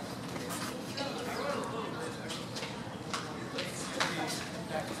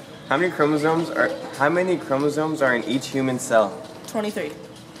 How many chromosomes are in each human cell? 23.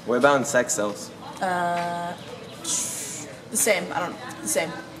 What about in sex cells? The same. I don't know. The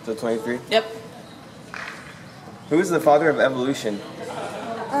same. So 23? Yep. Who is the father of evolution?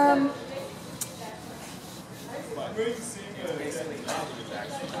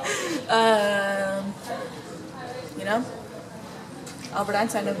 You know? Albert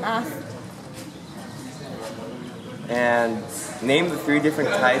Einstein of math. And name the 3 different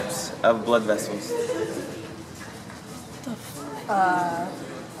types of blood vessels.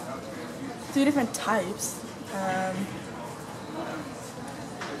 3 different types.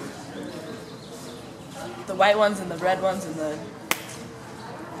 The white ones and the red ones and the.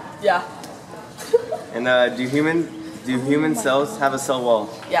 Yeah. And do human cells have a cell wall?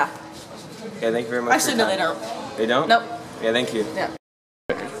 Yeah. Okay, thank you very much. Actually, no, they don't. They don't? Nope. Yeah, thank you. Yeah.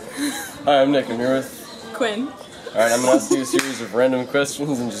 Hi, I'm Nick. I'm here with Quinn. Alright, I'm gonna ask you a series of random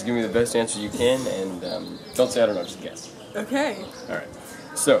questions and just give me the best answer you can, and don't say I don't know, just guess. Okay. Alright.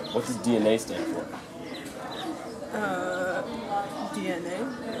 So, what does DNA stand for? DNA.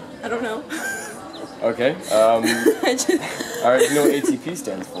 I don't know. Okay. Alright, you know what ATP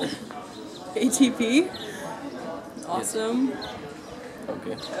stands for? ATP. Awesome.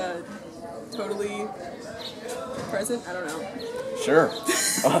 Okay. Totally present. I don't know. Sure.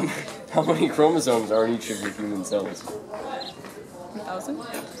 How many chromosomes are in each of your human cells? 1,000.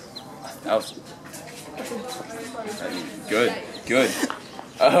 1,000. Good.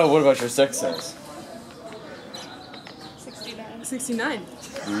 What about your sex cells? 69.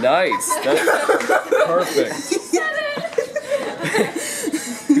 Nice. That's perfect.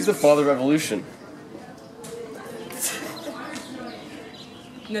 Who's the father of evolution?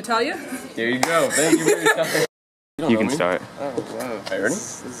 Natalia? There you go. Thank you for your time. You can start. Oh, wow. Are you ready?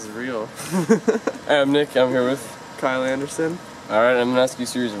 This is real. Hi, I'm Nick. I'm here with Kyle Anderson. Alright, I'm gonna ask you a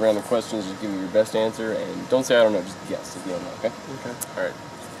series of random questions. Just give me your best answer, and don't say I don't know, just guess if you don't know, okay? Okay. Alright.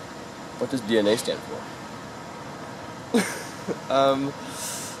 What does DNA stand for?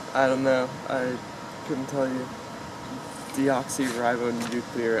 I don't know. I couldn't tell you.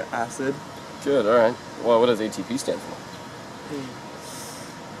 Deoxyribonucleic acid. Good, alright. Well, what does ATP stand for?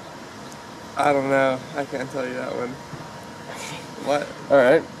 I don't know. I can't tell you that one. What?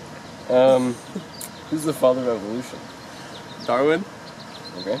 Alright. Who's the father of evolution? Darwin?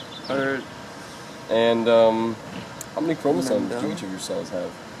 Okay. And how many chromosomes do each of your cells have?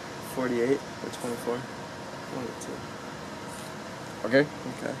 48 or 24. One or two. Okay.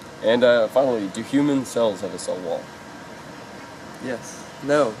 Okay. And finally, do human cells have a cell wall? Yes.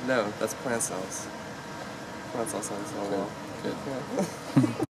 No, that's plant cells. Plant cells have a cell wall. Good.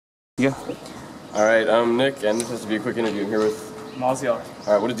 Yeah. Alright, I'm Nick, and this has to be a quick interview. I'm here with Maziar.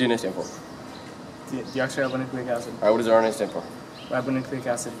 Alright, what does DNA stand for? Deoxyribonucleic acid. Alright, what does RNA stand for? Ribonucleic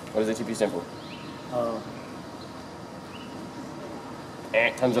acid. What does ATP stand for?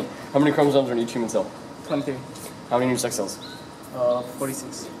 Time's up. How many chromosomes are in each human cell? 23. How many in your sex cells?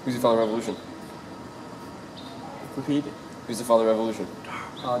 46. Who's the father of evolution? Repeat. Who's the father of evolution?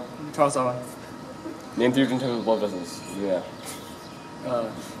 Charles Darwin. Name 3 different types of blood vessels. Yeah.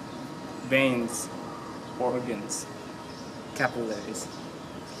 Veins, organs, capillaries.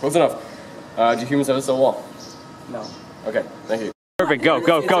 Close enough. Do humans have a cell wall? No. Okay, thank you. Perfect. Go.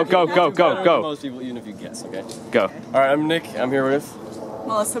 Most people, even if you guess, okay? Go. Alright, I'm Nick. I'm here with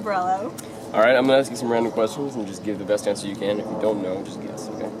Melissa Borello. Alright, I'm gonna ask you some random questions and just give the best answer you can. If you don't know, just guess,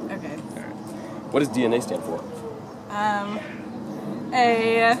 okay? Okay. Alright. What does DNA stand for?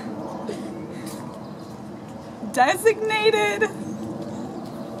 A designated.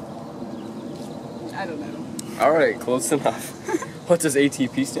 I don't know. Alright, close enough. What does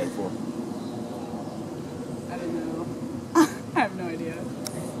ATP stand for? I don't know. I have no idea.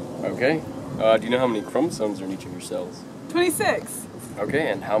 Okay. Do you know how many chromosomes are in each of your cells? 26.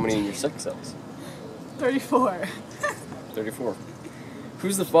 Okay, and how many in your sex cells? 34. 34.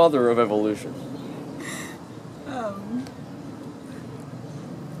 Who's the father of evolution? I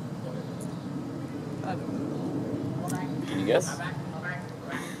don't know. Can you guess?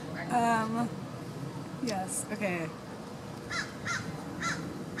 Yes. Okay.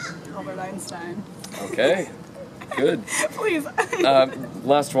 Albert Einstein. Okay. Good. Please.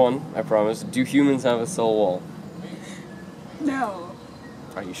 Last one, I promise. Do humans have a cell wall? No.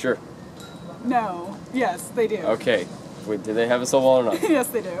 Are you sure? No. Yes, they do. Okay. Wait, do they have a cell wall or not? Yes,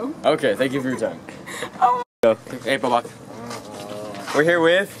 they do. Okay, thank you for your time. Hey, Babak. We're here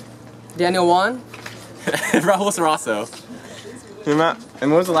with Daniel Juan. Raul Sarasso.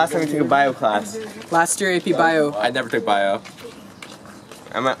 And when was the last time you took a bio class? Last year, AP Bio. I never took bio.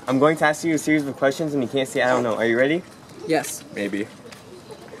 I'm going to ask you a series of questions and you can't say I don't know. Are you ready? Yes. Maybe.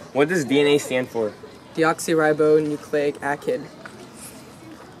 What does DNA stand for? Deoxyribonucleic acid.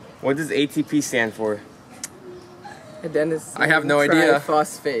 What does ATP stand for? Adenosine I have no idea.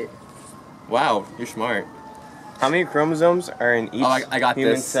 Triphosphate. Wow, you're smart. How many chromosomes are in each I got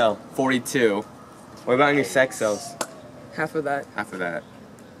human this. cell? 42. What about in your sex cells? Half of that. Half of that.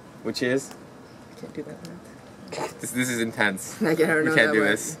 Which is? I can't do that math. This is intense. I don't know We can't that do much.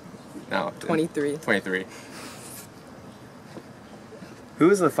 this. No. 23. 23. Who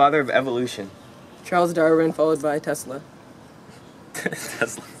is the father of evolution? Charles Darwin, followed by Tesla.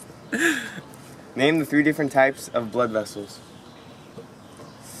 Tesla. Name the 3 different types of blood vessels.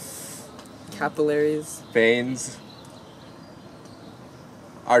 Capillaries. Veins.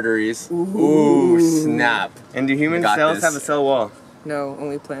 Arteries. Ooh, snap. And do human Got cells this. have a cell wall? No,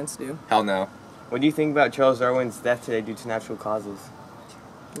 only plants do. Hell no. What do you think about Charles Darwin's death today due to natural causes?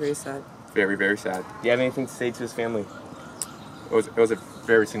 Very sad. Very, very sad. Do you have anything to say to his family? It was a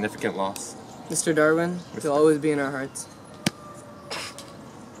very significant loss. Mr. Darwin, you'll always be in our hearts.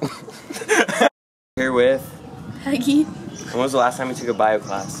 Here with Peggy. When was the last time you took a bio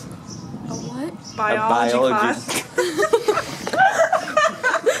class? A what? Biology class.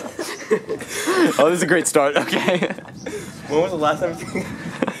 Oh, this is a great start. Okay. When was the last time you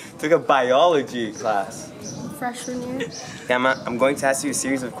took a biology class? Freshman year. Okay, I'm going to ask you a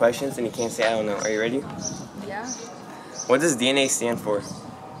series of questions and you can't say I don't know. Are you ready? Yeah. What does DNA stand for?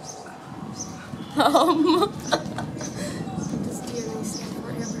 What does DNA stand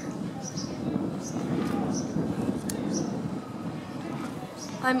for, Amber?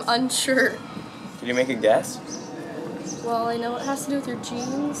 I'm unsure. Can you make a guess? Well, I know it has to do with your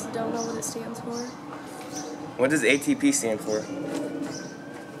genes. Don't know what it stands for. What does ATP stand for?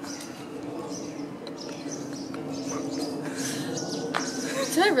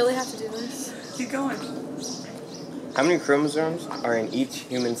 Did I really have to do this? Keep going. How many chromosomes are in each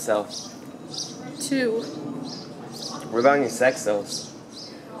human cell? 2. What about in your sex cells?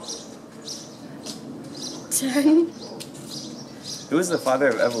 10. Who is the father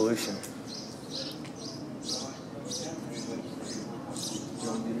of evolution?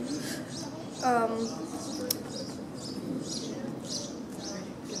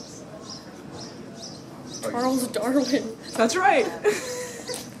 Charles Darwin. That's right.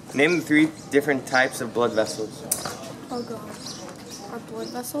 Name the 3 different types of blood vessels. Oh god. Are blood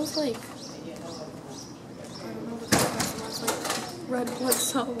vessels like... I don't know what the blood vessel is. Like red blood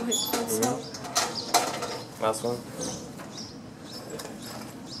cell, white blood cell. Last one.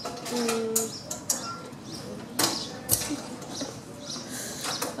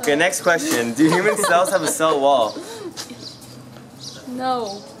 Okay, next question. Do human cells have a cell wall?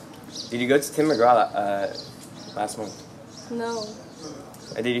 No. Did you go to Tim McGraw last month? No.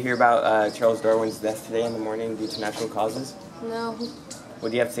 Did you hear about Charles Darwin's death today in the morning due to natural causes? No. What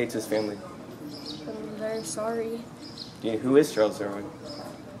do you have to say to his family? I'm very sorry. Who is Charles Darwin?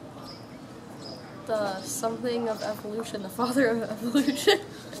 The something of evolution, the father of evolution.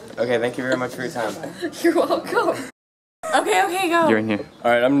 Okay, thank you very much for your time. You're welcome. Okay, go. You're in here.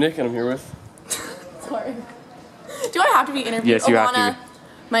 All right, I'm Nick, and I'm here with. Sorry. Do I have to be interviewed? Yes, you have Alana. to.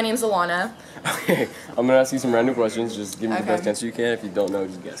 My name's Alana. Okay, I'm gonna ask you some random questions. Just give me the Okay. best answer you can. If you don't know,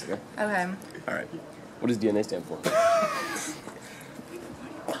 just guess. Okay. Okay. All right. What does DNA stand for?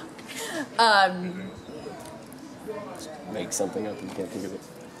 Make something up. You can't think of it.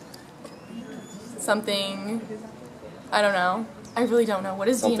 Something. I don't know. I really don't know. What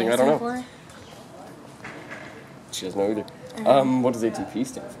does Something DNA I don't stand know. for? She doesn't know either. Okay. What does ATP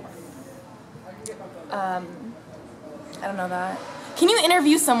stand for? I don't know that. Can you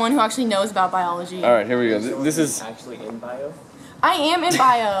interview someone who actually knows about biology? All right, here we go. This is actually in bio. I am in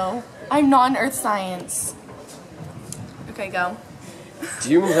bio. I'm non-earth science. Okay, go. Do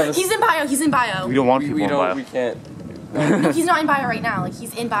humans have a? He's in bio. He's in bio. We don't want people we in don't. bio. We can't. No, he's not in bio right now. Like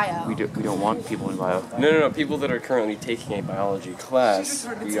he's in bio. We don't want people in bio. No. People that are currently taking a biology class,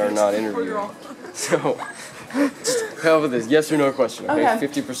 we are not interviewing. So, how about this? Yes or no question. Okay. Okay.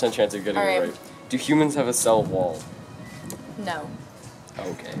 50% chance of getting All it right. right. Do humans have a cell wall? No.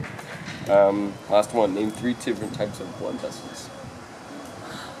 Okay. Last one. Name 3 different types of blood vessels.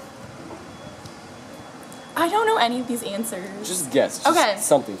 I don't know any of these answers. Just guess. Just Okay.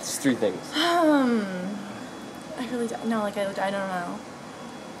 something. Just 3 things. I really don't know. Like I don't know.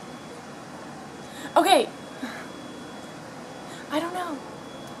 Okay. I don't know.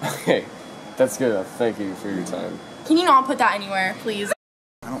 Okay. That's good enough. Thank you for your time. Can you not put that anywhere, please?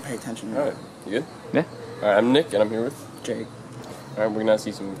 I don't pay attention. All right. You good? Yeah. All right. I'm Nick, and I'm here with Jake. All right. We're gonna ask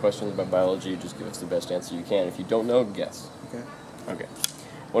you some questions about biology. Just give us the best answer you can. If you don't know, guess. Okay. Okay.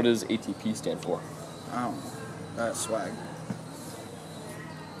 What does ATP stand for? I don't know. Swag.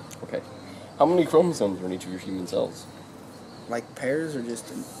 Okay. How many chromosomes are in each of your human cells? Like pairs or just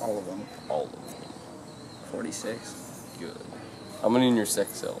in all of them? All of them. 46. Good. How many in your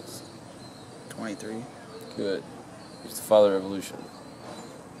sex cells? 23. Good. Who's the father of evolution?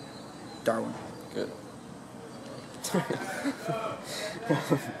 Darwin. Good.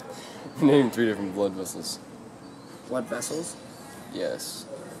 Name 3 different blood vessels. Blood vessels? Yes.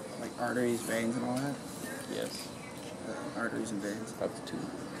 Like arteries, veins, and all that? Yes. Arteries and veins. Up to 2.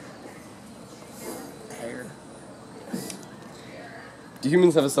 Hair. Do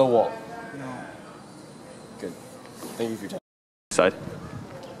humans have a cell wall? No. Good. Thank you for your time. Side.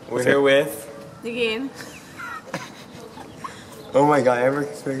 We're here with. The game. Oh my god, I never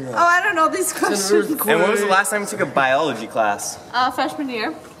expected Oh, that. I don't know these questions. And when was the last time you took a biology class? Freshman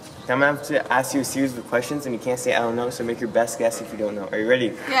year. I'm gonna have to ask you a series of questions and you can't say I don't know, so make your best guess if you don't know. Are you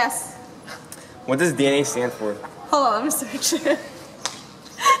ready? Yes. What does DNA stand for? Hold on, I'm searching.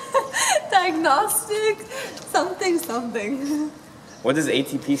 Diagnostic something. What does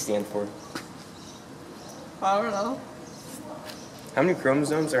ATP stand for? I don't know. How many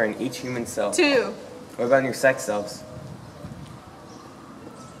chromosomes are in each human cell? 2. What about in your sex cells?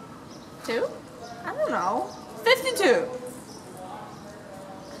 2? I don't know. 52. I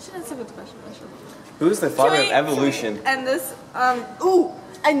should answer the question. Who's the father Can of we- evolution? And this, ooh,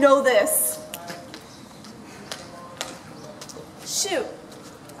 I know this. Shoot.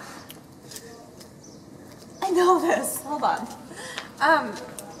 I know this. Hold on.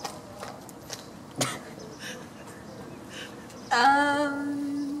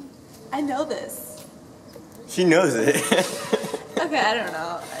 I know this. She knows it. Okay, I don't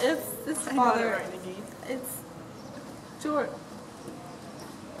know. It's this father. It's George.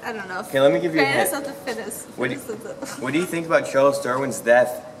 I don't know. Okay, let me give you a Fairness hint. of the fittest. What do, you, Fittest of the- what do you think about Charles Darwin's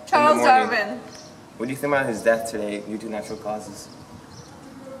death in the Charles morning? Darwin. What do you think about his death today due to natural causes?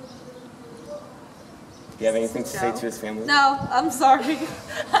 Do you have anything to say to his family? No, I'm sorry.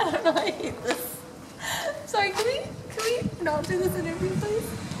 I don't know. I hate this. Sorry. Can we not do this interview, please?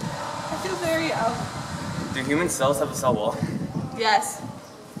 I feel very Do human cells have a cell wall? Yes.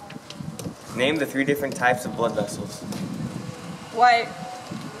 Name the 3 different types of blood vessels. White.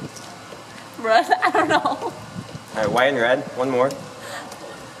 Red. I don't know. Alright, white and red. One more.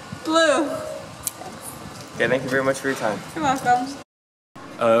 Blue. Okay, thank you very much for your time. You're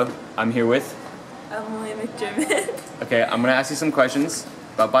welcome. I'm here with. Emily McDermott. Okay, I'm gonna ask you some questions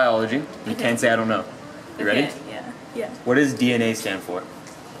about biology. You can't say I don't know. You ready? Okay, yeah. Yeah. What does DNA stand for?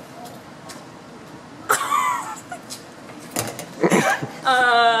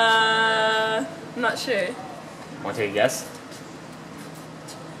 I'm not sure. Want to take a guess?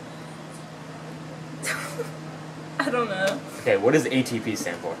 I don't know. Okay, what does ATP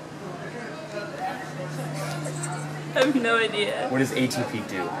stand for? I have no idea. What does ATP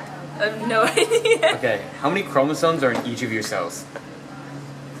do? I have no idea. Okay, how many chromosomes are in each of your cells?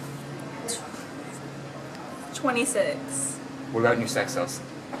 26. What about in your sex cells?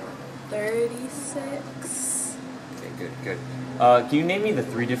 36. Okay, Good, good. Can you name me the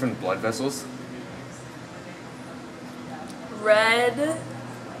 3 different blood vessels? Red,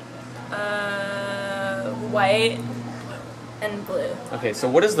 white, and blue. Okay, so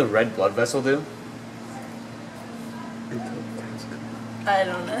what does the red blood vessel do? I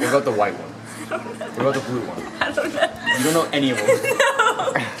don't know. What about the white one? What about the blue one? I don't know. You don't know any of them.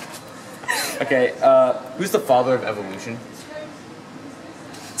 Okay, who's the father of evolution?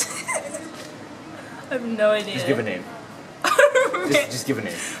 I have no idea. Just give a name. just give a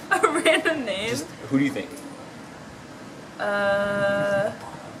name. A random name? Just, who do you think? I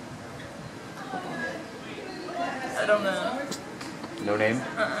don't know. No name?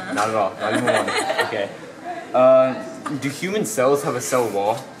 Uh-uh. Not at all. Not even one. Okay. Do human cells have a cell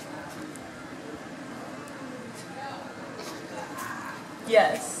wall?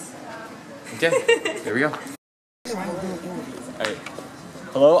 Yes. Okay. There we go. Alright.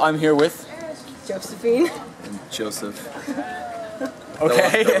 Hello, I'm here with Josephine. And Joseph.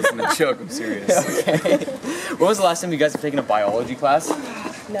 Okay. That wasn't a joke, I'm serious. Okay. When was the last time you guys have taken a biology class?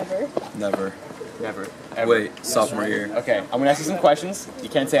 Never. Never. Never. Wait, sophomore year. Okay, I'm gonna ask you some questions. You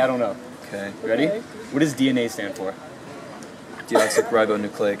can't say I don't know. Okay. You ready? Okay. What does DNA stand for?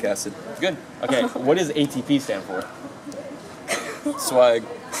 Deoxyribonucleic acid. Good. Okay, what does ATP stand for? Swag.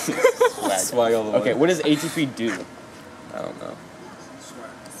 Swag. Swag all the way. Okay, what does ATP do? I don't know.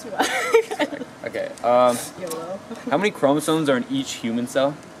 Okay, how many chromosomes are in each human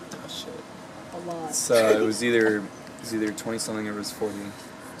cell? Oh, shit. A lot. It was either 20 something or it was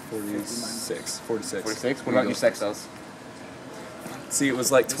 46. 46? What about your sex cells? See, it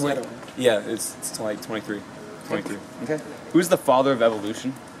was like 20. Yeah, it's like 23. 23. Okay. Who's the father of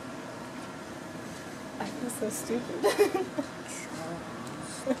evolution? I feel so stupid.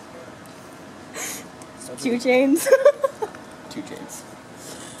 2 chains. 2 chains.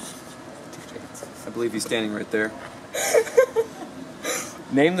 I believe he's standing right there.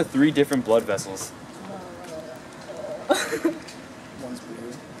 Name the 3 different blood vessels. One's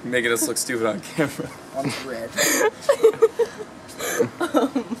blue. You're making us look stupid on camera. One's red.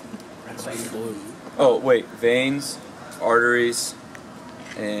 Blue. Oh, wait. Veins, arteries,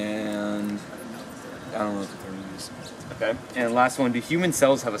 and I don't know what the third one is. Okay. And last one, do human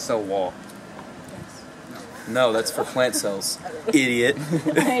cells have a cell wall? No, that's for plant cells. Idiot.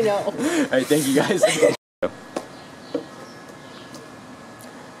 I know. Alright, thank you guys.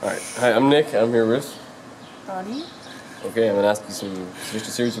 Alright, hi, I'm Nick. I'm here with Ronnie. Okay, I'm gonna ask you just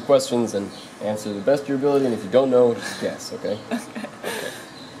a series of questions and answer to the best of your ability, and if you don't know, just guess, okay? Okay.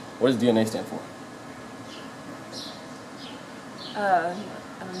 What does DNA stand for? I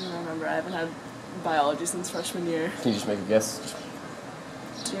don't even remember. I haven't had biology since freshman year. Can you just make a guess?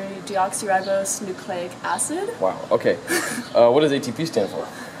 Deoxyribonucleic acid? Wow, okay. What does ATP stand for?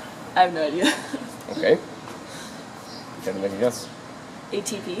 I have no idea. Okay. Gotta make a guess.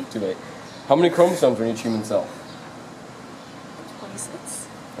 ATP? Too late. How many chromosomes are in each human cell? 26?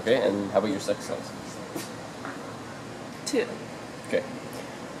 Okay, and how about your sex cells? 2. Okay.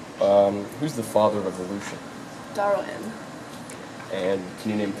 Who's the father of evolution? Darwin. And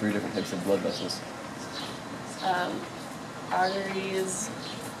can you name 3 different types of blood vessels? Arteries,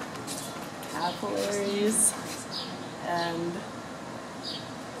 capillaries, and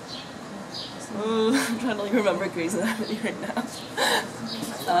I'm trying to remember Grey's Anatomy right now.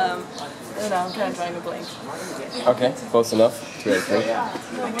 I don't know, I'm kind of drawing a blank. Okay, close enough. 2 out of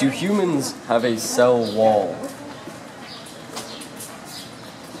 3. Do humans have a cell wall?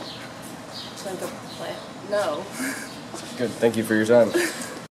 Like a plant. No. Good, thank you for your time.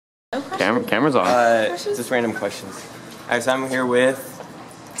 Camera's on. Just random questions. Alright, so I'm here with...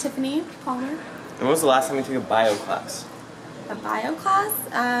 Tiffany Palmer. And when was the last time you took a bio class? A bio class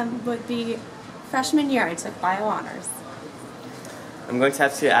would be freshman year. I took bio honors. I'm going to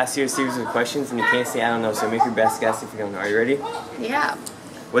have to ask you a series of questions and you can't say I don't know, so make your best guess if you don't know. Are you ready? Yeah,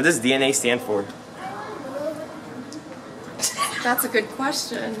 What does DNA stand for? that's a good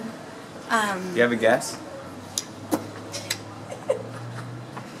question. Do you have a guess?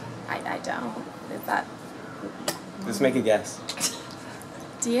 I don't. Is that Just make a guess.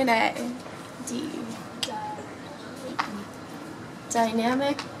 DNA?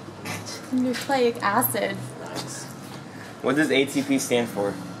 Dynamic nucleic acid. What does ATP stand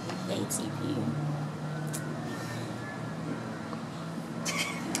for? ATP.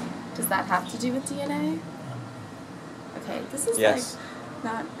 Does that have to do with DNA? Okay, this is Yes. like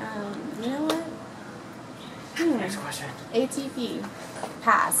not, you know what? Next question. ATP.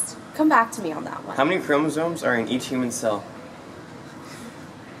 Passed. Come back to me on that one. How many chromosomes are in each human cell?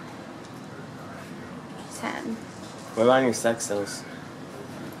 10. What about in your sex cells?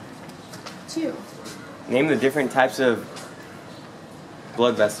 2. Name the different types of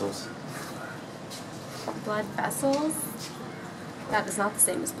blood vessels. Blood vessels? That is not the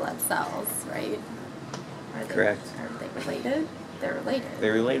same as blood cells, right? Correct. Are they related? They're related.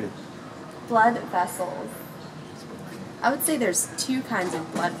 They're related. Blood vessels. I would say there's two kinds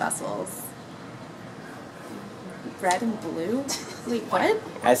of blood vessels. Red and blue? Wait, what?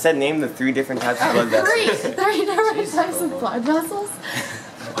 I said name the 3 different types of blood vessels. Three different types of blood vessels?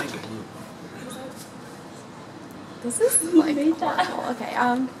 This is like horrible. Okay,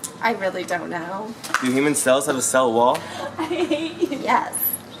 I really don't know. Do human cells have a cell wall? I hate you. Yes.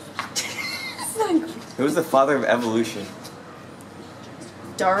 Who's the father of evolution?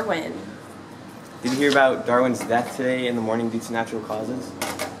 Darwin. Did you hear about Darwin's death today in the morning due to natural causes?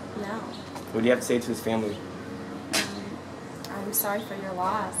 No. What do you have to say to his family? I'm sorry for your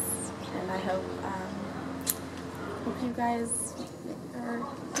loss, and I hope you guys are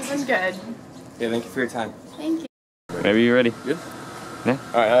doing good. Yeah, thank you for your time. Thank you. Whenever you're ready. Good? Yeah.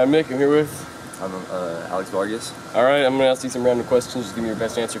 Alright, I'm Nick. I'm here with... I'm Alex Vargas. Alright, I'm going to ask you some random questions. Just give me your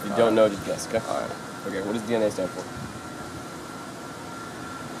best answer. If you don't know, just guess, okay? Alright. Okay, what does DNA stand for?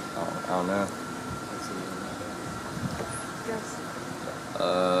 I don't know.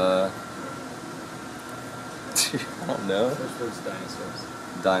 I don't know. First word's dinosaurs.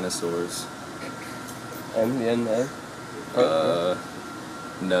 Dinosaurs. M-N-A?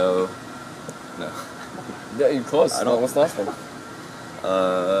 No. No. Yeah, you're close. I don't. What's the last one?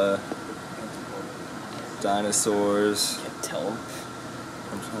 Dinosaurs. Can't tell them.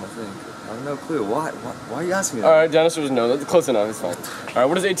 I'm trying to think. I have no clue. Why are you asking me that? Alright, dinosaurs, no. That's close enough. It's fine. Alright,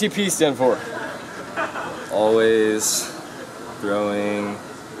 what does ATP stand for? Always throwing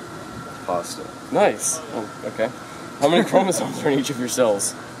pasta. Nice. Oh, okay. How many chromosomes are in each of your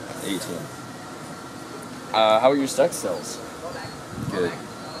cells? 18. How are your sex cells? Good.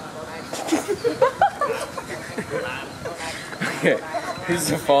 Okay. Who's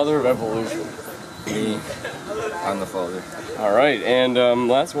the father of evolution? Me. I'm the father. Alright, and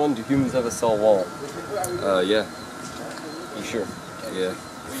last one, do humans have a cell wall? Yeah. You sure? Yeah.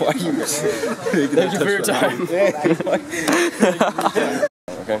 Why are you Thank you for your time.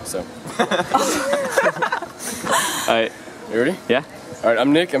 Okay, so. Alright, you ready? Yeah. Alright,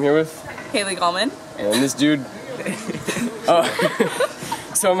 I'm Nick, I'm here with... Haley Gallman. And this dude...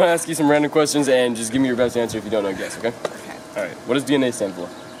 So I'm gonna ask you some random questions and just give me your best answer if you don't know, guess, okay? Okay. Alright, what does DNA stand for?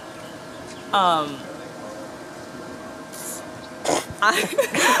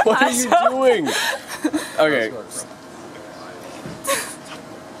 What are you doing? Okay.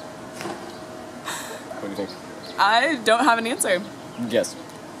 What do you think? I don't have an answer. Guess.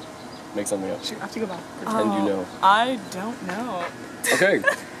 Make something up. Shoot, I have to go back. Pretend you know. I don't know. Okay.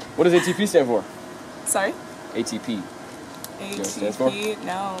 What does ATP stand for? Sorry? ATP. You know what it stands for? ATP?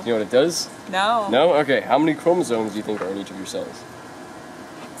 No. You know what it does? No. No? Okay. How many chromosomes do you think are in each of your cells?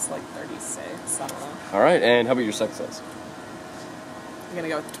 It's like 36. I don't know. Alright, and how about your sex cells? I'm gonna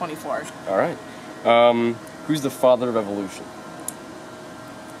go with 24. Alright. Who's the father of evolution?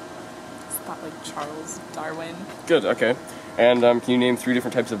 It's not like Charles Darwin. Good, okay. And can you name 3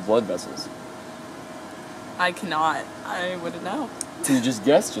 different types of blood vessels? I cannot. I wouldn't know. Can you just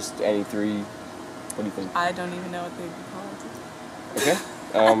guess? Just any 3? What do you think? I don't even know what they'd be called. Okay.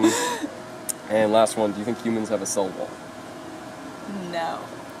 And last one, do you think humans have a cell wall? No.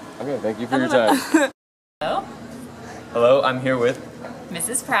 Okay, thank you for your time. Hello? Hello, I'm here with...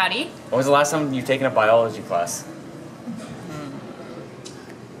 Mrs. Prouty. When was the last time you've taken a biology class?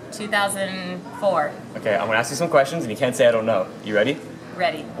 2004. Okay, I'm gonna ask you some questions and you can't say I don't know. You ready?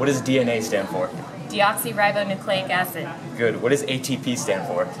 Ready. What does DNA stand for? Deoxyribonucleic acid. Good. What does ATP stand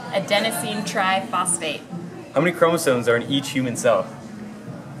for? Adenosine triphosphate. How many chromosomes are in each human cell?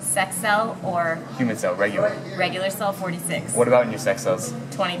 Sex cell or Human cell, regular. regular cell 46. What about in your sex cells?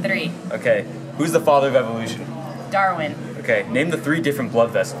 23. Okay, who's the father of evolution? Darwin. Okay, name the 3 different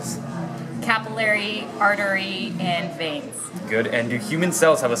blood vessels. Capillary, artery, and veins. Good. And do human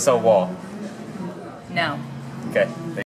cells have a cell wall? No. Okay.